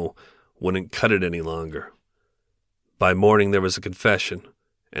don't know" wouldn't cut it any longer. By morning there was a confession,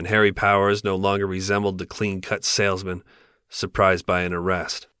 and Harry Powers no longer resembled the clean-cut salesman surprised by an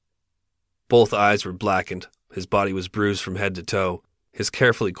arrest. Both eyes were blackened, his body was bruised from head to toe, his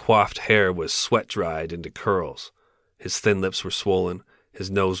carefully coiffed hair was sweat-dried into curls, his thin lips were swollen,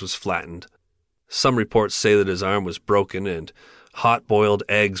 his nose was flattened. Some reports say that his arm was broken and hot-boiled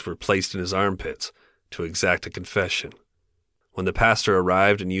eggs were placed in his armpits to exact a confession. When the pastor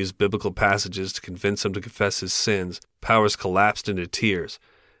arrived and used biblical passages to convince him to confess his sins, Powers collapsed into tears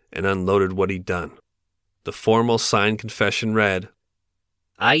and unloaded what he'd done. The formal signed confession read,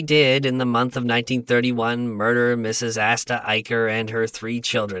 I did, in the month of 1931, murder Mrs. Asta Eicher and her 3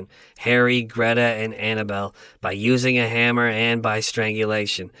 children, Harry, Greta, and Annabelle, by using a hammer and by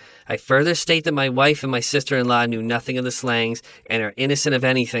strangulation. I further state that my wife and my sister-in-law knew nothing of the slangs and are innocent of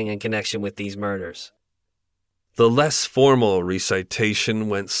anything in connection with these murders. The less formal recitation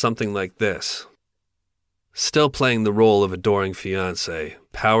went something like this. Still playing the role of adoring fiancé,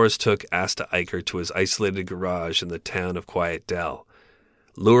 Powers took Asta Eicher to his isolated garage in the town of Quiet Dell.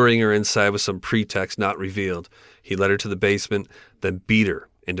 Luring her inside with some pretext not revealed, he led her to the basement, then beat her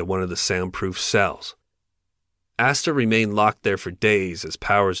into one of the soundproof cells. Asta remained locked there for days as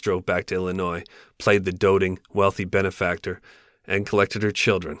Powers drove back to Illinois, played the doting, wealthy benefactor, and collected her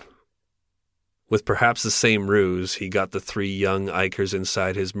children. With perhaps the same ruse, he got the 3 young Eichers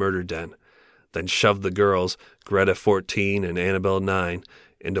inside his murder den, then shoved the girls, Greta 14 and Annabelle 9,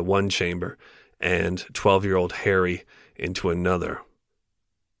 into one chamber, and 12-year-old Harry into another.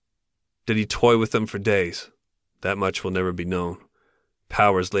 Did he toy with them for days? That much will never be known.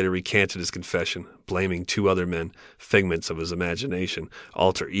 Powers later recanted his confession, blaming 2 other men, figments of his imagination,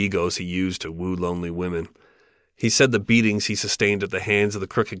 alter egos he used to woo lonely women. He said the beatings he sustained at the hands of the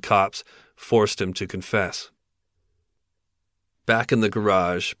crooked cops forced him to confess. Back in the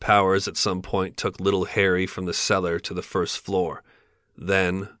garage, Powers at some point took little Harry from the cellar to the first floor.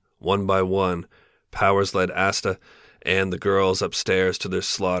 Then, one by one, Powers led Asta and the girls upstairs to their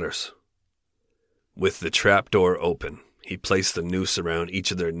slaughters. With the trapdoor open, he placed the noose around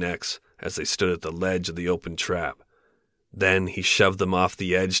each of their necks as they stood at the ledge of the open trap. Then he shoved them off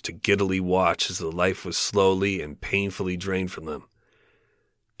the edge to giddily watch as the life was slowly and painfully drained from them.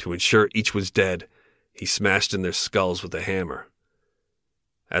 To ensure each was dead, he smashed in their skulls with a hammer.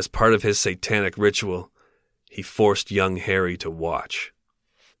 As part of his satanic ritual, he forced young Harry to watch.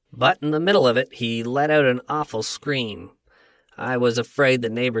 But in the middle of it, he let out an awful scream. I was afraid the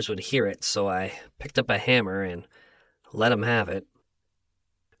neighbors would hear it, so I picked up a hammer and let him have it.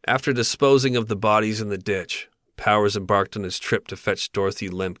 After disposing of the bodies in the ditch, Powers embarked on his trip to fetch Dorothy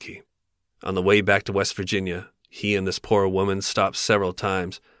Lemke. On the way back to West Virginia, he and this poor woman stopped several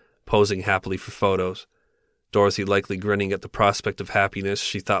times, posing happily for photos. Dorothy likely grinning at the prospect of happiness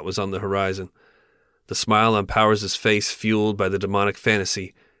she thought was on the horizon. The smile on Powers' face fueled by the demonic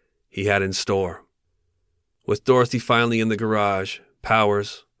fantasy he had in store. With Dorothy finally in the garage,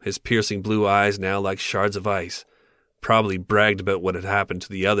 Powers, his piercing blue eyes now like shards of ice, probably bragged about what had happened to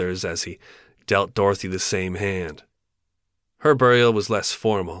the others as he dealt Dorothy the same hand. Her burial was less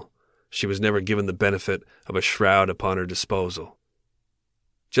formal. She was never given the benefit of a shroud upon her disposal.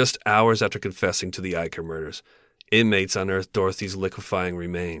 Just hours after confessing to the Eicher murders, inmates unearthed Dorothy's liquefying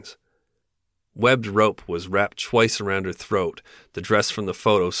remains. Webbed rope was wrapped twice around her throat, the dress from the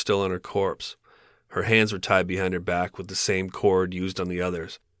photo still on her corpse. Her hands were tied behind her back with the same cord used on the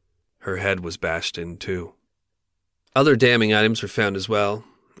others. Her head was bashed in too. Other damning items were found as well.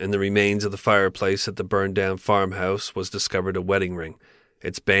 In the remains of the fireplace at the burned-down farmhouse was discovered a wedding ring,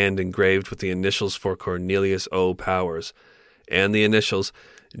 its band engraved with the initials for Cornelius O. Powers, and the initials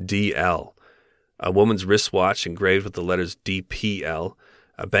D.L., a woman's wristwatch engraved with the letters D.P.L.,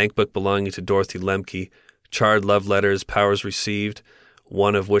 a bankbook belonging to Dorothy Lemke, charred love letters Powers received,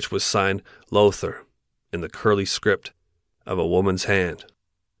 one of which was signed Lothar in the curly script of a woman's hand.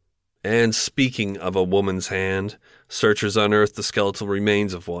 And speaking of a woman's hand, searchers unearthed the skeletal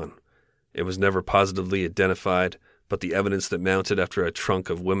remains of one. It was never positively identified, but the evidence that mounted after a trunk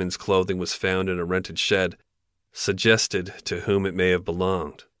of women's clothing was found in a rented shed suggested to whom it may have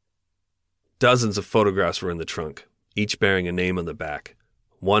belonged. Dozens of photographs were in the trunk, each bearing a name on the back.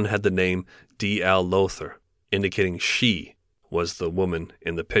 One had the name D.L. Lothar, indicating she was the woman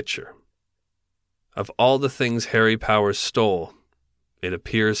in the picture. Of all the things Harry Powers stole, it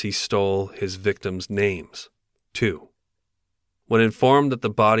appears he stole his victims' names, too. When informed that the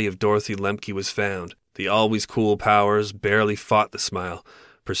body of Dorothy Lemke was found, the always cool Powers barely fought the smile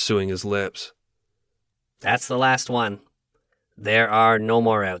pursuing his lips. That's the last one. There are no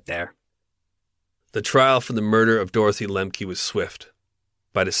more out there. The trial for the murder of Dorothy Lemke was swift.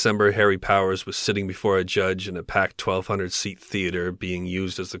 By December, Harry Powers was sitting before a judge in a packed 1,200-seat theater being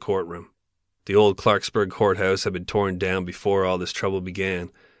used as the courtroom. The old Clarksburg courthouse had been torn down before all this trouble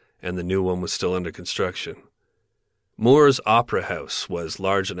began, and the new one was still under construction. Moore's Opera House was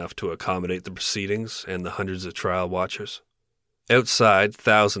large enough to accommodate the proceedings and the hundreds of trial watchers. Outside,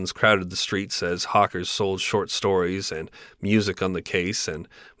 thousands crowded the streets as hawkers sold short stories and music on the case and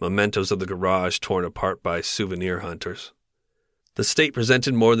mementos of the garage torn apart by souvenir hunters. The state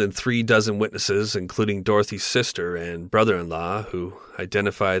presented more than 36 witnesses, including Dorothy's sister and brother-in-law, who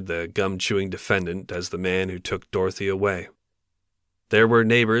identified the gum-chewing defendant as the man who took Dorothy away. There were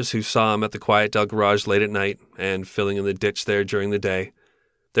neighbors who saw him at the Quiet Dell garage late at night and filling in the ditch there during the day.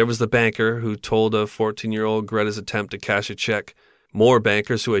 There was the banker who told of 14-year-old Greta's attempt to cash a check. More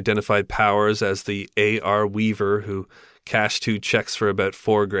bankers who identified Powers as the A.R. Weaver who cashed 2 checks for about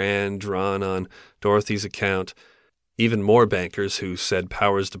 $4,000 drawn on Dorothy's account. Even more bankers who said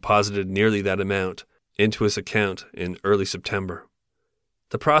Powers deposited nearly that amount into his account in early September.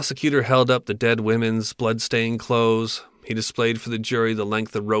 The prosecutor held up the dead women's blood-stained clothes. He displayed for the jury the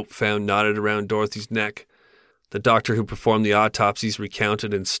length of rope found knotted around Dorothy's neck. The doctor who performed the autopsies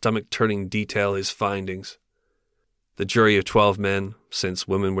recounted in stomach-turning detail his findings. The jury of 12 men, since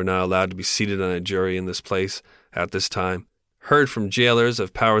women were not allowed to be seated on a jury in this place at this time, heard from jailers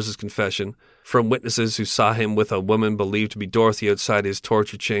of Powers' confession, from witnesses who saw him with a woman believed to be Dorothy outside his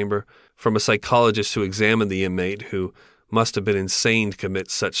torture chamber, from a psychologist who examined the inmate who must have been insane to commit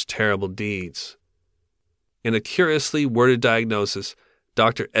such terrible deeds. In a curiously worded diagnosis,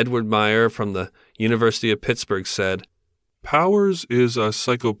 Dr. Edward Meyer from the University of Pittsburgh said, Powers is a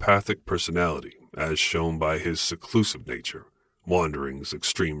psychopathic personality, as shown by his seclusive nature, wanderings,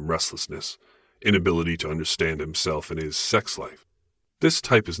 extreme restlessness, inability to understand himself and his sex life. This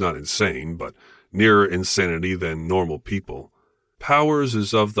type is not insane, but nearer insanity than normal people. Powers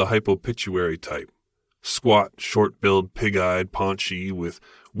is of the hypopituitary type, squat, short-billed, pig-eyed, paunchy, with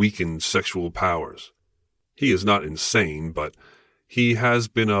weakened sexual powers. He is not insane, but he has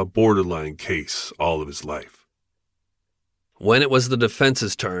been a borderline case all of his life. When it was the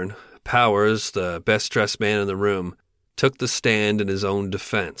defense's turn, Powers, the best-dressed man in the room, took the stand in his own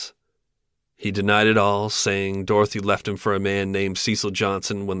defense. He denied it all, saying Dorothy left him for a man named Cecil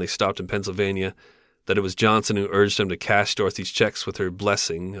Johnson when they stopped in Pennsylvania, that it was Johnson who urged him to cash Dorothy's checks with her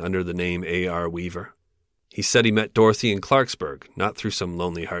blessing under the name A.R. Weaver. He said he met Dorothy in Clarksburg, not through some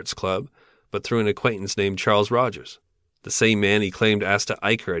Lonely Hearts Club, but through an acquaintance named Charles Rogers, the same man he claimed Asta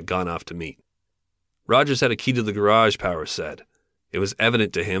Eicher had gone off to meet. Rogers had a key to the garage, Powers said. It was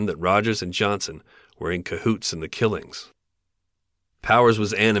evident to him that Rogers and Johnson were in cahoots in the killings. Powers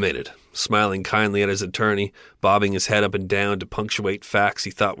was animated, smiling kindly at his attorney, bobbing his head up and down to punctuate facts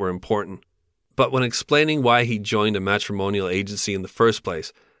he thought were important. But when explaining why he joined a matrimonial agency in the first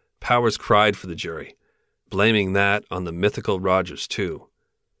place, Powers cried for the jury, blaming that on the mythical Rogers, too.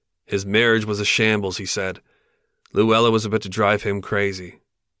 His marriage was a shambles, he said. Luella was about to drive him crazy.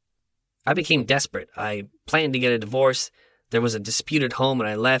 I became desperate. I planned to get a divorce. There was a dispute at home and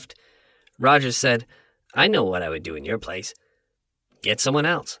I left. Rogers said, I know what I would do in your place. Get someone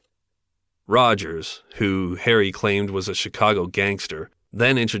else. Rogers, who Harry claimed was a Chicago gangster,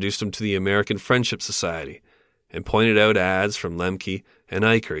 then introduced him to the American Friendship Society and pointed out ads from Lemke and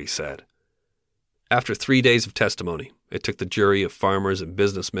Eicher, he said. After 3 days of testimony, it took the jury of farmers and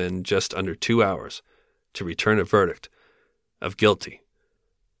businessmen just under 2 hours to return a verdict of guilty.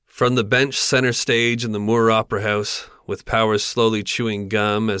 From the bench center stage in the Moore Opera House, with Powers slowly chewing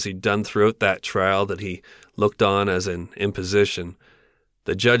gum as he'd done throughout that trial that he looked on as an imposition,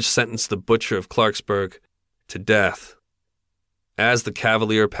 the judge sentenced the butcher of Clarksburg to death. As the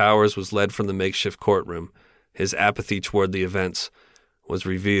Cavalier Powers was led from the makeshift courtroom, his apathy toward the events was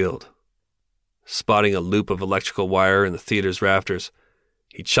revealed. Spotting a loop of electrical wire in the theater's rafters,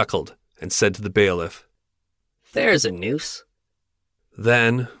 he chuckled and said to the bailiff, There's a noose.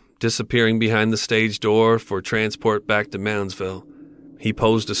 Then, Disappearing behind the stage door for transport back to Moundsville, he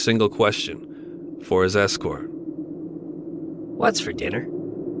posed a single question for his escort. What's for dinner?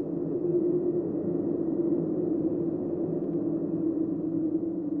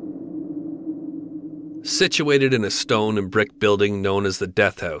 Situated in a stone and brick building known as the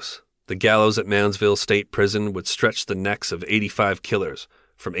Death House, the gallows at Moundsville State Prison would stretch the necks of 85 killers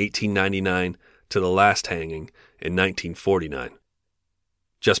from 1899 to the last hanging in 1949.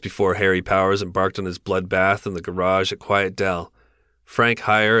 Just before Harry Powers embarked on his bloodbath in the garage at Quiet Dell, Frank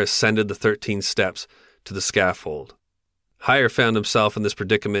Heyer ascended the 13 steps to the scaffold. Heyer found himself in this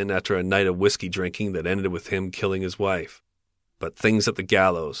predicament after a night of whiskey drinking that ended with him killing his wife. But things at the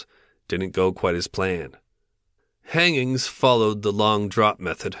gallows didn't go quite as planned. Hangings followed the long drop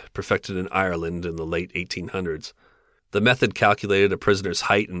method perfected in Ireland in the late 1800s. The method calculated a prisoner's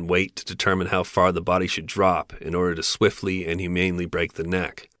height and weight to determine how far the body should drop in order to swiftly and humanely break the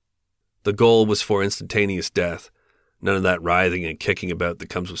neck. The goal was for instantaneous death, none of that writhing and kicking about that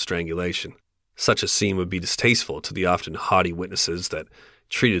comes with strangulation. Such a scene would be distasteful to the often haughty witnesses that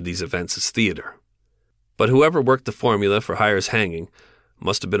treated these events as theater. But whoever worked the formula for Heyer's hanging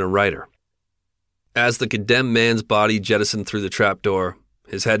must have been a writer. As the condemned man's body jettisoned through the trapdoor,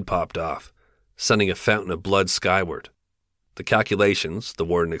 his head popped off, sending a fountain of blood skyward. The calculations, the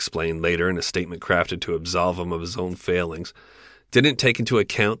warden explained later in a statement crafted to absolve him of his own failings, didn't take into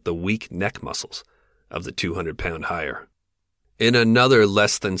account the weak neck muscles of the 200-pound Heyer. In another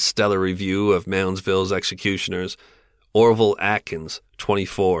less than stellar review of Moundsville's executioners, Orville Atkins,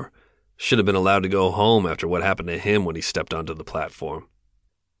 24, should have been allowed to go home after what happened to him when he stepped onto the platform.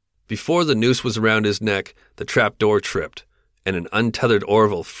 Before the noose was around his neck, the trapdoor tripped, and an untethered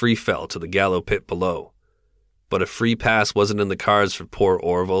Orville free fell to the gallows pit below. But a free pass wasn't in the cards for poor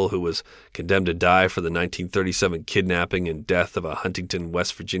Orville, who was condemned to die for the 1937 kidnapping and death of a Huntington,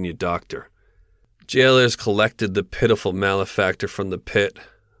 West Virginia doctor. Jailers collected the pitiful malefactor from the pit,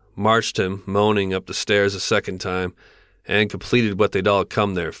 marched him, moaning, up the stairs a second time, and completed what they'd all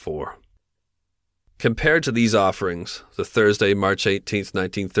come there for. Compared to these offerings, the Thursday, March 18,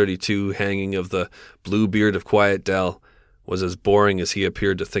 1932 hanging of the Bluebeard of Quiet Dell was as boring as he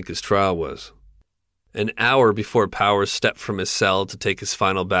appeared to think his trial was. An hour before Powers stepped from his cell to take his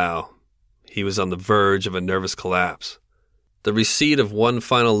final bow, he was on the verge of a nervous collapse. The receipt of one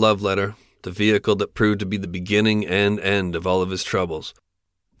final love letter, the vehicle that proved to be the beginning and end of all of his troubles,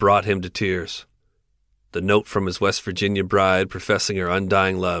 brought him to tears. The note from his West Virginia bride professing her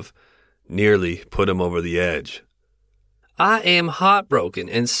undying love nearly put him over the edge. I am heartbroken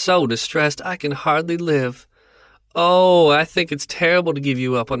and so distressed I can hardly live. Oh, I think it's terrible to give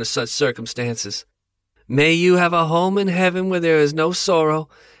you up under such circumstances. May you have a home in heaven where there is no sorrow,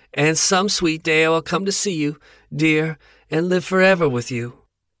 and some sweet day I will come to see you, dear, and live forever with you.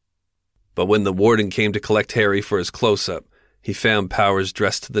 But when the warden came to collect Harry for his close-up, he found Powers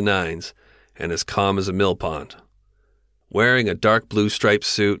dressed to the nines and as calm as a mill pond. Wearing a dark blue striped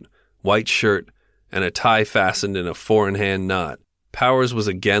suit, white shirt, and a tie fastened in a four-in-hand knot, Powers was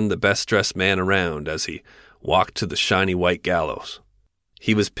again the best-dressed man around as he walked to the shiny white gallows.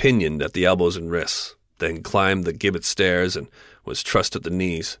 He was pinioned at the elbows and wrists, then climbed the gibbet stairs and was trussed at the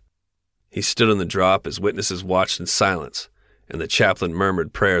knees. He stood on the drop as witnesses watched in silence, and the chaplain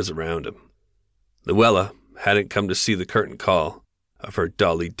murmured prayers around him. Luella hadn't come to see the curtain call of her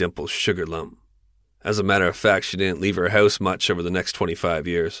Dolly Dimples sugar lump. As a matter of fact, she didn't leave her house much over the next 25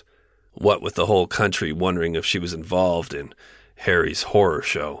 years, what with the whole country wondering if she was involved in Harry's horror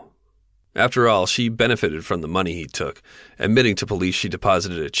show. After all, she benefited from the money he took, admitting to police she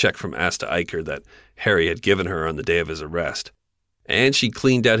deposited a check from Asta Eicher that Harry had given her on the day of his arrest, and she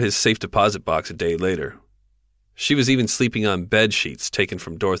cleaned out his safe deposit box a day later. She was even sleeping on bed sheets taken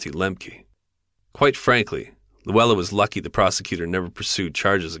from Dorothy Lemke. Quite frankly, Luella was lucky the prosecutor never pursued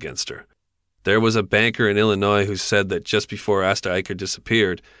charges against her. There was a banker in Illinois who said that just before Asta Eicher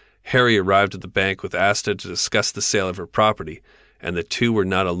disappeared, Harry arrived at the bank with Asta to discuss the sale of her property, and the two were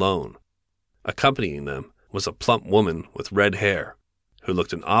not alone. Accompanying them was a plump woman with red hair, who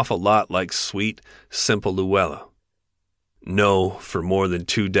looked an awful lot like sweet, simple Luella. No, for more than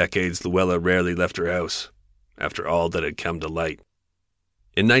 2 decades Luella rarely left her house, after all that had come to light.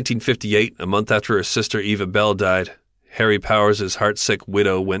 In 1958, a month after her sister Eva Bell died, Harry Powers' heartsick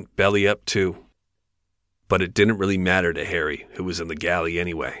widow went belly up too. But it didn't really matter to Harry, who was in the galley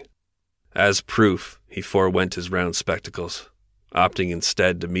anyway. As proof, he forewent his round spectacles, opting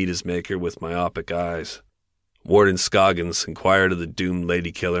instead to meet his maker with myopic eyes. Warden Scoggins inquired of the doomed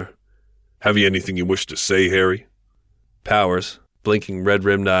lady killer, "Have you anything you wish to say, Harry?" Powers, blinking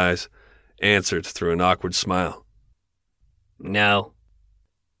red-rimmed eyes, answered through an awkward smile, "No."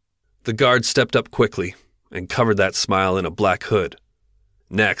 The guard stepped up quickly and covered that smile in a black hood.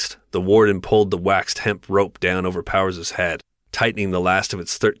 Next, the warden pulled the waxed hemp rope down over Powers' head, tightening the last of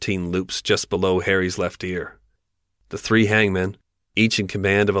its 13 loops just below Harry's left ear. The 3 hangmen, each in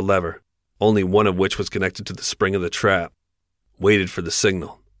command of a lever, only one of which was connected to the spring of the trap, waited for the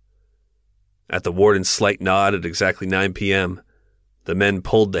signal. At the warden's slight nod at exactly 9 p.m., the men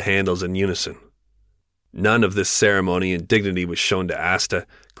pulled the handles in unison. None of this ceremony and dignity was shown to Asta,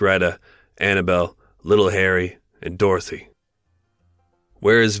 Greta, Annabelle, little Harry, and Dorothy.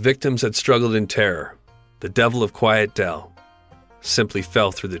 Where his victims had struggled in terror, the Devil of Quiet Dell simply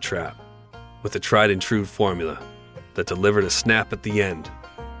fell through the trap with a tried-and-true formula that delivered a snap at the end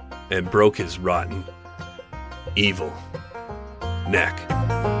and broke his rotten, evil neck.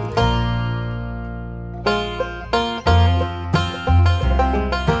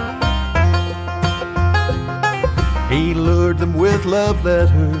 He lured them with love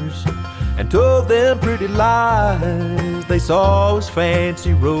letters and told them pretty lies. They saw his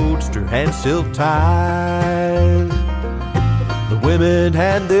fancy roadster and silk ties. The women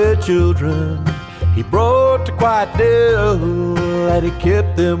and their children he brought to Quiet Dell, and he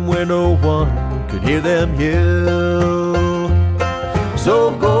kept them where no one could hear them yell.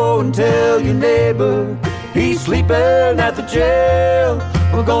 So go and tell your neighbor he's sleeping at the jail.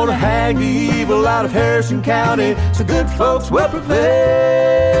 We're gonna hang the evil out of Harrison County, so good folks will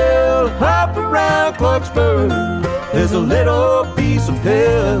prevail. Hop around Clarksburg, there's a little piece of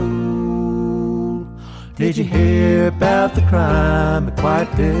hell. Did you hear about the crime at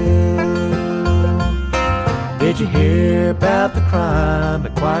Quiet Dell? Did you hear about the crime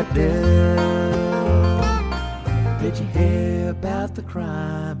at Quiet Dell? Did you hear about the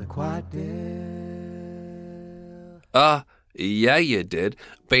crime at Quiet Dell? Yeah, you did.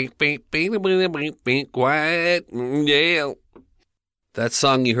 Quiet, yeah. That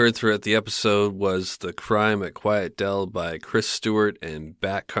song you heard throughout the episode was The Crime at Quiet Dell by Chris Stewart and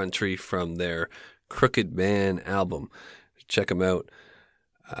Backcountry from their Crooked Man album. Check them out.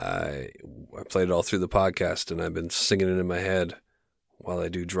 I played it all through the podcast, and I've been singing it in my head while I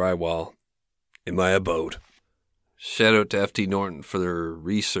do drywall in my abode. Shout out to FT Norton for their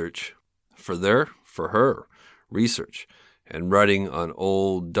research, for her research, and writing on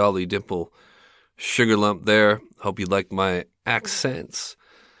old Dolly Dimple Sugar Lump there. Hope you liked my accents.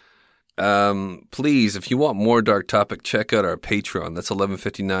 Please, if you want more Dark Topic, check out our Patreon. That's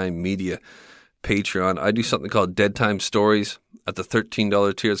 1159 Media Patreon. I do something called Dead Time Stories at the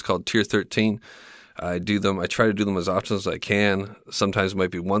 $13 tier. It's called Tier 13. I try to do them as often as I can. Sometimes it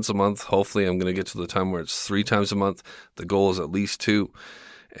might be once a month. Hopefully I'm going to get to the time where it's 3 times a month. The goal is at least 2.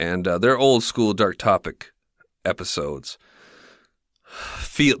 And they're old school Dark Topic episodes.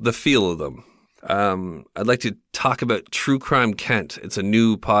 The feel of them. I'd like to talk about True Crime Kent. It's a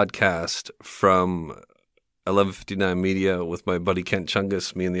new podcast from 1159 Media with my buddy Kent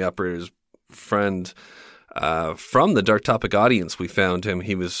Chungus, me and the operator's friend. From the Dark Topic audience, we found him.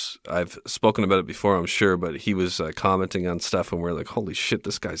 I've spoken about it before, I'm sure, but he was commenting on stuff, and we're like, holy shit,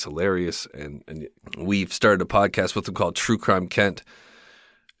 this guy's hilarious. And we've started a podcast with him called True Crime Kent.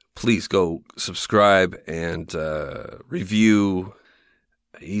 Please go subscribe and review.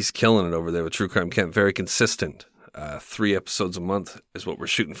 He's killing it over there with True Crime Kent. Very consistent. 3 episodes a month is what we're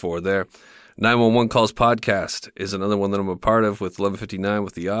shooting for there. 911 Calls Podcast is another one that I'm a part of with 1159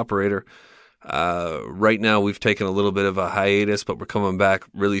 with the operator. Right now we've taken a little bit of a hiatus, but we're coming back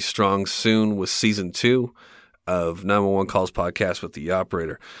really strong soon with season 2 of 911 Calls Podcast with the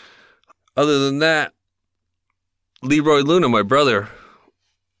operator. Other than that, Leroy Luna, my brother,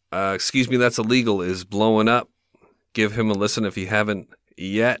 Excuse Me, That's Illegal, is blowing up. Give him a listen if you haven't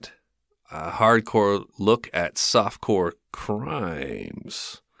yet. A hardcore look at softcore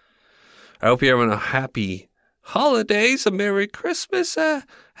crimes. I hope you're having a happy holidays, a Merry Christmas, a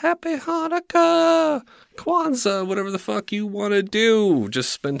Happy Hanukkah, Kwanzaa, whatever the fuck you want to do.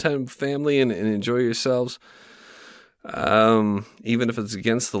 Just spend time with family and enjoy yourselves. Even if it's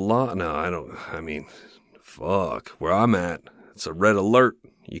against the law. No, fuck. Where I'm at, it's a red alert.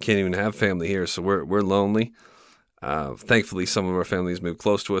 You can't even have family here, so we're lonely. Thankfully, some of our families moved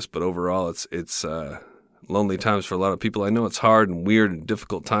close to us, but overall, it's lonely times for a lot of people. I know it's hard and weird and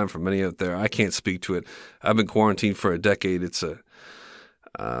difficult time for many out there. I can't speak to it. I've been quarantined for a decade. It's it's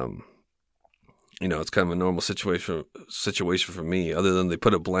kind of a normal situation for me, other than they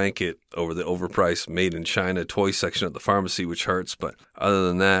put a blanket over the overpriced made in China toy section at the pharmacy, which hurts. But other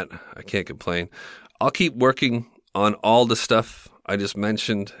than that, I can't complain. I'll keep working on all the stuff I just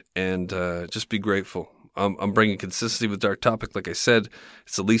mentioned and just be grateful. I'm bringing consistency with Dark Topic. Like I said,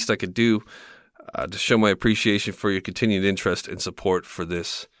 it's the least I could do to show my appreciation for your continued interest and support for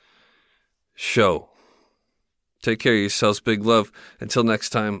this show. Take care of yourselves, big love. Until next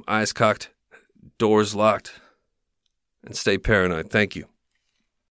time, eyes cocked, doors locked, and stay paranoid. Thank you.